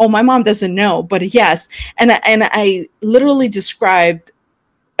was like, "Oh, my mom doesn't know, but yes." And I literally described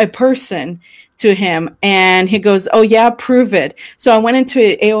a person to him, and he goes, "Oh yeah, prove it." So I went into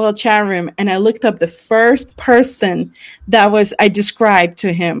an AOL chat room, and I looked up the first person that I described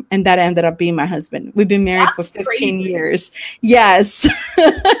to him, and that ended up being my husband. We've been married for 15 years. Yes.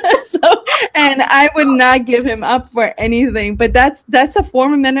 So, and I would not give him up for anything, but that's a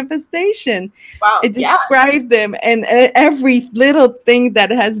form of manifestation. Wow. It described them, and every little thing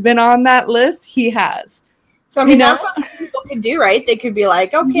that has been on that list, he has. So I mean, that's what people could do, right? They could be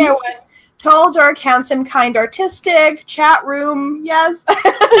like, okay, I want tall, dark, handsome, kind, artistic, chat room, yes.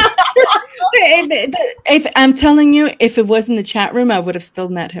 If I'm telling you, if it wasn't the chat room, I would have still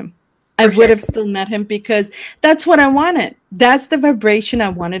met him. I would have still met him, because that's what I wanted. That's the vibration I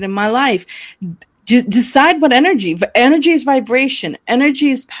wanted in my life. Decide what energy. Energy is vibration. Energy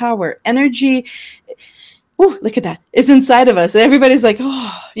is power. Energy, oh, look at that. It's inside of us. Everybody's like,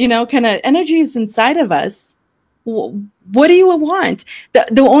 oh, you know, kind of energy is inside of us. What do you want?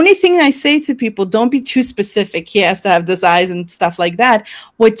 The only thing I say to people, don't be too specific. He has to have this eyes and stuff like that.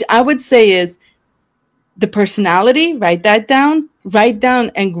 What I would say is the personality, write down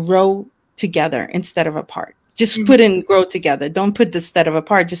and grow together instead of apart. Just put in grow together. Don't put instead of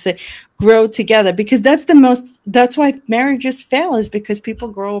apart. Just say grow together, because that's why marriages fail, is because people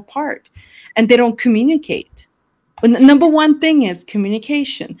grow apart and they don't communicate. When the number one thing is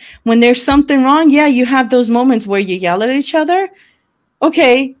communication. When there's something wrong, yeah, you have those moments where you yell at each other.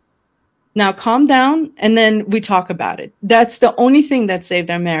 Okay, now calm down, and then we talk about it. That's the only thing that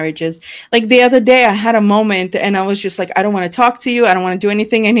saved our marriages. Like the other day, I had a moment, and I was just like, I don't want to talk to you. I don't want to do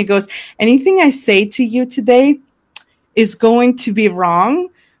anything. And he goes, anything I say to you today is going to be wrong.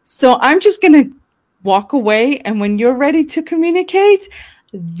 So I'm just going to walk away. And when you're ready to communicate,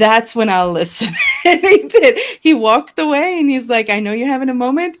 that's when I'll listen. And he did. He walked away and he's like, I know you're having a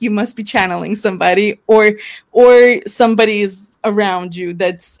moment. You must be channeling somebody, or somebody is around you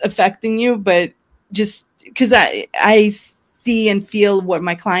that's affecting you. But just because I see and feel what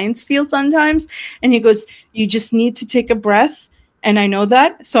my clients feel sometimes. And he goes, you just need to take a breath. And I know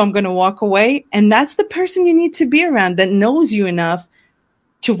that. So I'm going to walk away. And that's the person you need to be around, that knows you enough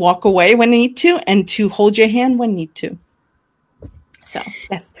to walk away when need to and to hold your hand when need to. So,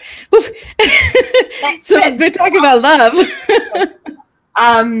 yes. So we're talking about love.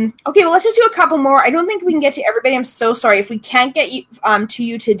 Okay, well, let's just do a couple more. I don't think we can get to everybody. I'm so sorry. If we can't get you to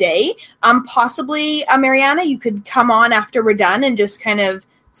you today, possibly, Mariana, you could come on after we're done and just kind of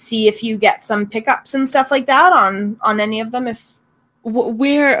see if you get some pickups and stuff like that on any of them. If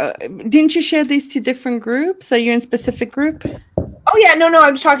where didn't you share these 2 different groups? Are you in a specific group? Oh yeah, no,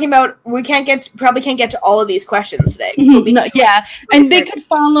 I'm just talking about we probably can't get to all of these questions today. No, yeah, and they could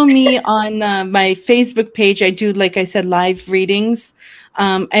follow me on my Facebook page. I do, like I said, live readings,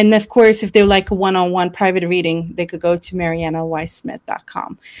 and of course, if they like a one-on-one private reading, they could go to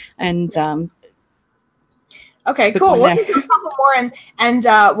MarianaWeissmith.com and. Okay, cool. Let's just do a couple more and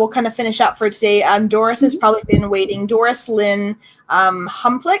we'll kind of finish up for today. Doris has probably been waiting. Doris Lynn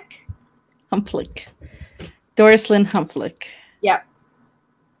Humplick. Doris Lynn Humplick. Yep.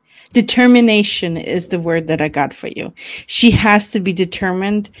 Determination is the word that I got for you. She has to be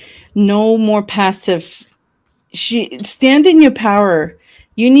determined. No more passive. Stand in your power.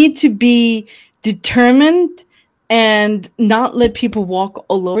 You need to be determined and not let people walk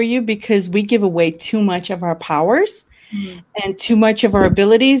all over you, because we give away too much of our powers and too much of our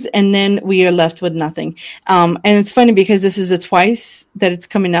abilities, and then we are left with nothing. And it's funny because this is a twice that it's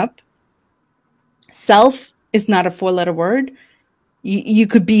coming up. Self is not a 4-letter word. You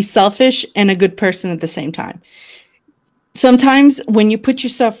could be selfish and a good person at the same time. Sometimes when you put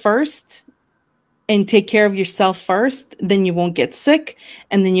yourself first and take care of yourself first, then you won't get sick,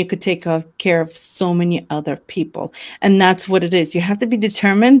 and then you could take care of so many other people. And that's what it is. You have to be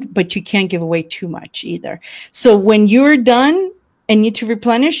determined, but you can't give away too much either. So when you're done and need to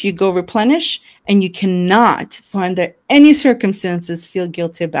replenish, you go replenish, and you cannot, under any circumstances, feel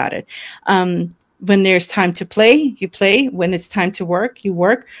guilty about it. When there's time to play, you play. When it's time to work, you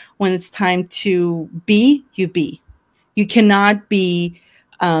work. When it's time to be, you be. You cannot be,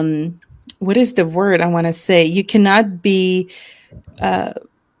 what is the word I want to say? You cannot be,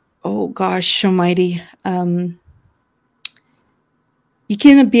 oh gosh almighty. You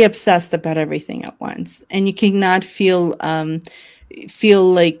cannot be obsessed about everything at once. And you cannot feel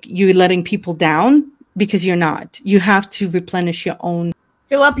like you're letting people down, because you're not. You have to replenish your own.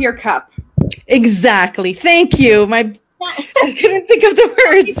 Fill up your cup. Exactly. Thank you. I couldn't think of the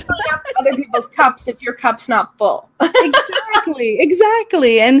words. Filling up other people's cups if your cup's not full.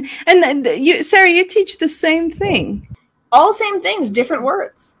 Exactly. And you, Sarah, you teach the same thing. All same things, different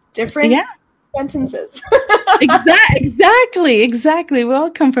words, different sentences. Exactly. We all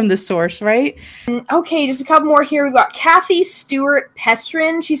come from the source, right? Okay, just a couple more here. We've got Kathy Stewart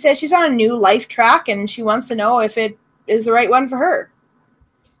Petrin. She says she's on a new life track and she wants to know if it is the right one for her.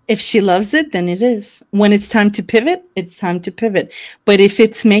 If she loves it, then it is. When it's time to pivot, it's time to pivot. But if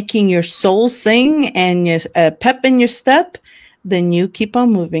it's making your soul sing and your pep in your step, then you keep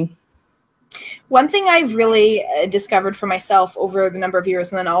on moving. One thing I've really discovered for myself over the number of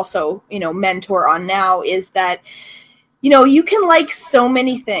years, and then also, mentor on now, is that, you can like so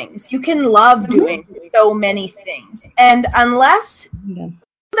many things. You can love doing so many things. And unless,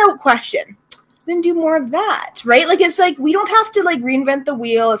 without question, then do more of that, right? Like, it's like, we don't have to reinvent the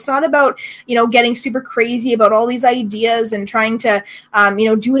wheel. It's not about, getting super crazy about all these ideas and trying to,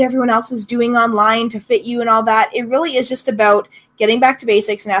 do what everyone else is doing online to fit you and all that. It really is just about getting back to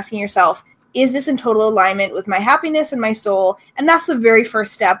basics and asking yourself, is this in total alignment with my happiness and my soul? And that's the very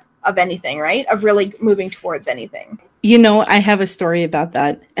first step of anything, right? Of really moving towards anything. I have a story about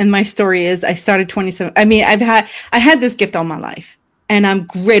that. And my story is I started 27. I mean, I had this gift all my life. And I'm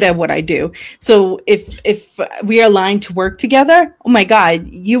great at what I do. So if we are aligned to work together, oh my God,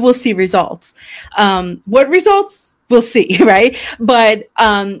 you will see results. What results? We'll see, right? But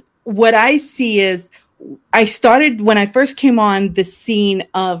what I see is I started, when I first came on the scene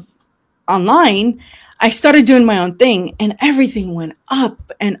of online, I started doing my own thing and everything went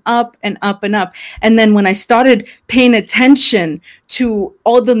up and up and up and up. And then when I started paying attention to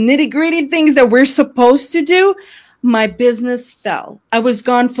all the nitty-gritty things that we're supposed to do, my business fell. I was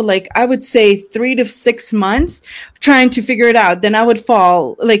gone for I would say 3 to 6 months trying to figure it out. Then I would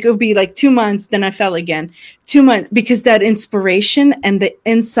fall, it would be 2 months. Then I fell again, 2 months, because that inspiration and the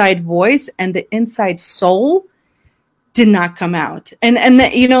inside voice and the inside soul did not come out. And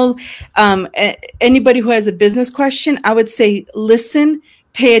that, anybody who has a business question, I would say, listen,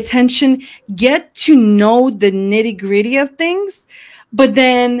 pay attention, get to know the nitty-gritty of things. But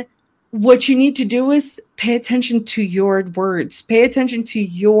then what you need to do is pay attention to your words, pay attention to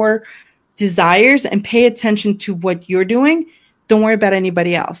your desires, and pay attention to what you're doing. Don't worry about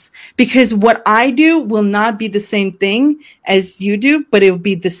anybody else, because what I do will not be the same thing as you do, but it will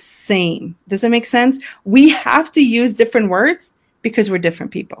be the same. Does that make sense? We have to use different words because we're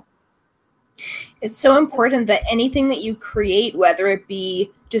different people. It's so important that anything that you create, whether it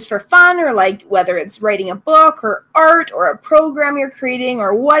be just for fun or like whether it's writing a book or art or a program you're creating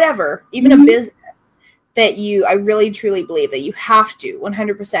or whatever, even a business, that I really truly believe that you have to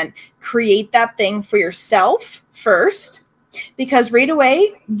 100% create that thing for yourself first. Because right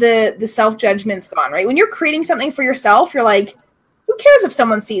away, the self-judgment's gone, right? When you're creating something for yourself, you're like, who cares if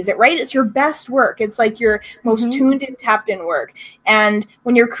someone sees it, right? It's your best work. It's like your most tuned and tapped in work. And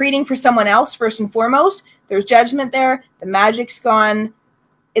when you're creating for someone else, first and foremost, there's judgment there. The magic's gone.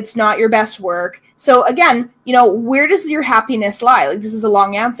 It's not your best work. So again, where does your happiness lie? Like, this is a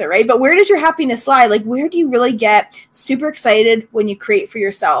long answer, right? But where does your happiness lie? Like, where do you really get super excited when you create for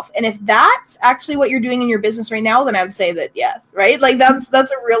yourself? And if that's actually what you're doing in your business right now, then I would say that yes, right? Like that's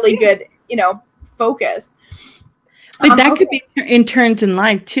a really good, focus. But that could be in turns in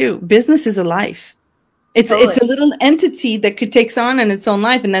life too. Business is a life. It's a little entity that could take on in its own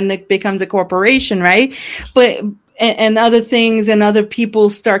life, and then it becomes a corporation, right? But and other things and other people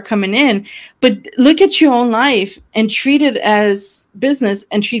start coming in. But look at your own life and treat it as business,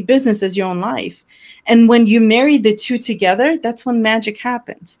 and treat business as your own life. And when you marry the two together, that's when magic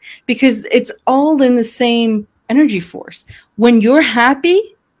happens, because it's all in the same energy force. When you're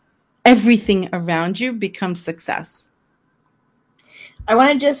happy, everything around you becomes success. I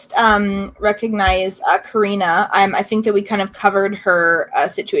want to just recognize Karina. I think that we kind of covered her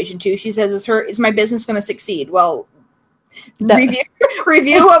situation too. She says, "Is my business going to succeed?" Well, review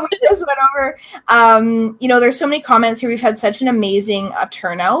what we just went over. There's so many comments here. We've had such an amazing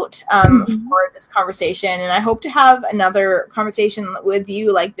turnout for this conversation, and I hope to have another conversation with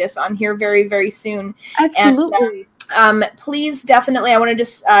you like this on here very, very soon. Absolutely. And, please, definitely, I want to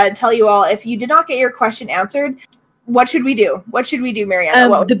just tell you all, if you did not get your question answered, what should we do? What should we do, Mariana?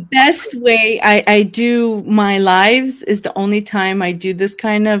 The best way I do my lives is the only time I do this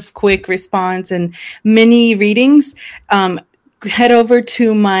kind of quick response and mini readings. Head over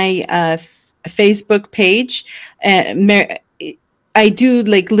to my Facebook page. I do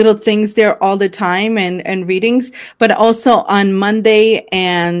like little things there all the time and readings, but also on Monday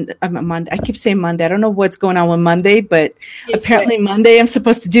and Monday. I keep saying Monday. I don't know what's going on with Monday, but apparently Monday I'm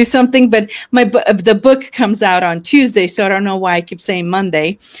supposed to do something, but the book comes out on Tuesday. So I don't know why I keep saying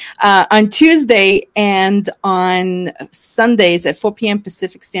Monday. On Tuesday and on Sundays at 4 p.m.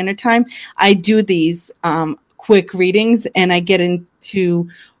 Pacific Standard Time, I do these quick readings, and I get into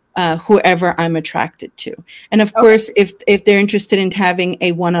whoever I'm attracted to. And of course, if they're interested in having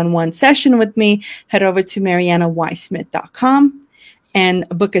a one-on-one session with me, head over to marianawysmith.com and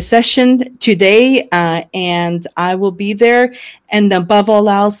book a session today, and I will be there. And above all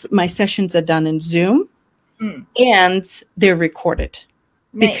else, my sessions are done in Zoom and they're recorded.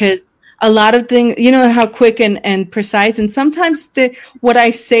 Nice. Because a lot of things, how quick and precise, and sometimes what I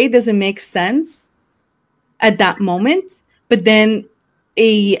say doesn't make sense at that moment, but then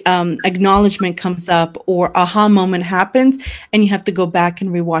a acknowledgement comes up or aha moment happens, and you have to go back and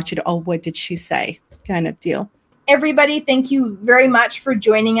rewatch it. Oh, what did she say? Kind of deal. Everybody, thank you very much for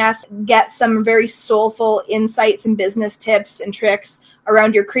joining us. Get some very soulful insights and business tips and tricks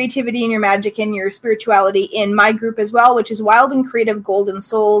around your creativity and your magic and your spirituality in my group as well, which is Wild and Creative Golden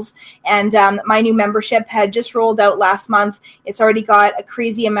Souls. And my new membership had just rolled out last month. It's already got a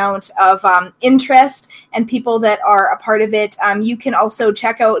crazy amount of interest and people that are a part of it. You can also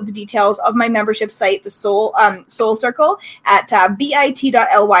check out the details of my membership site, the Soul Circle, at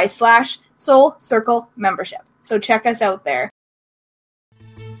bit.ly/Soul Circle membership. So check us out there.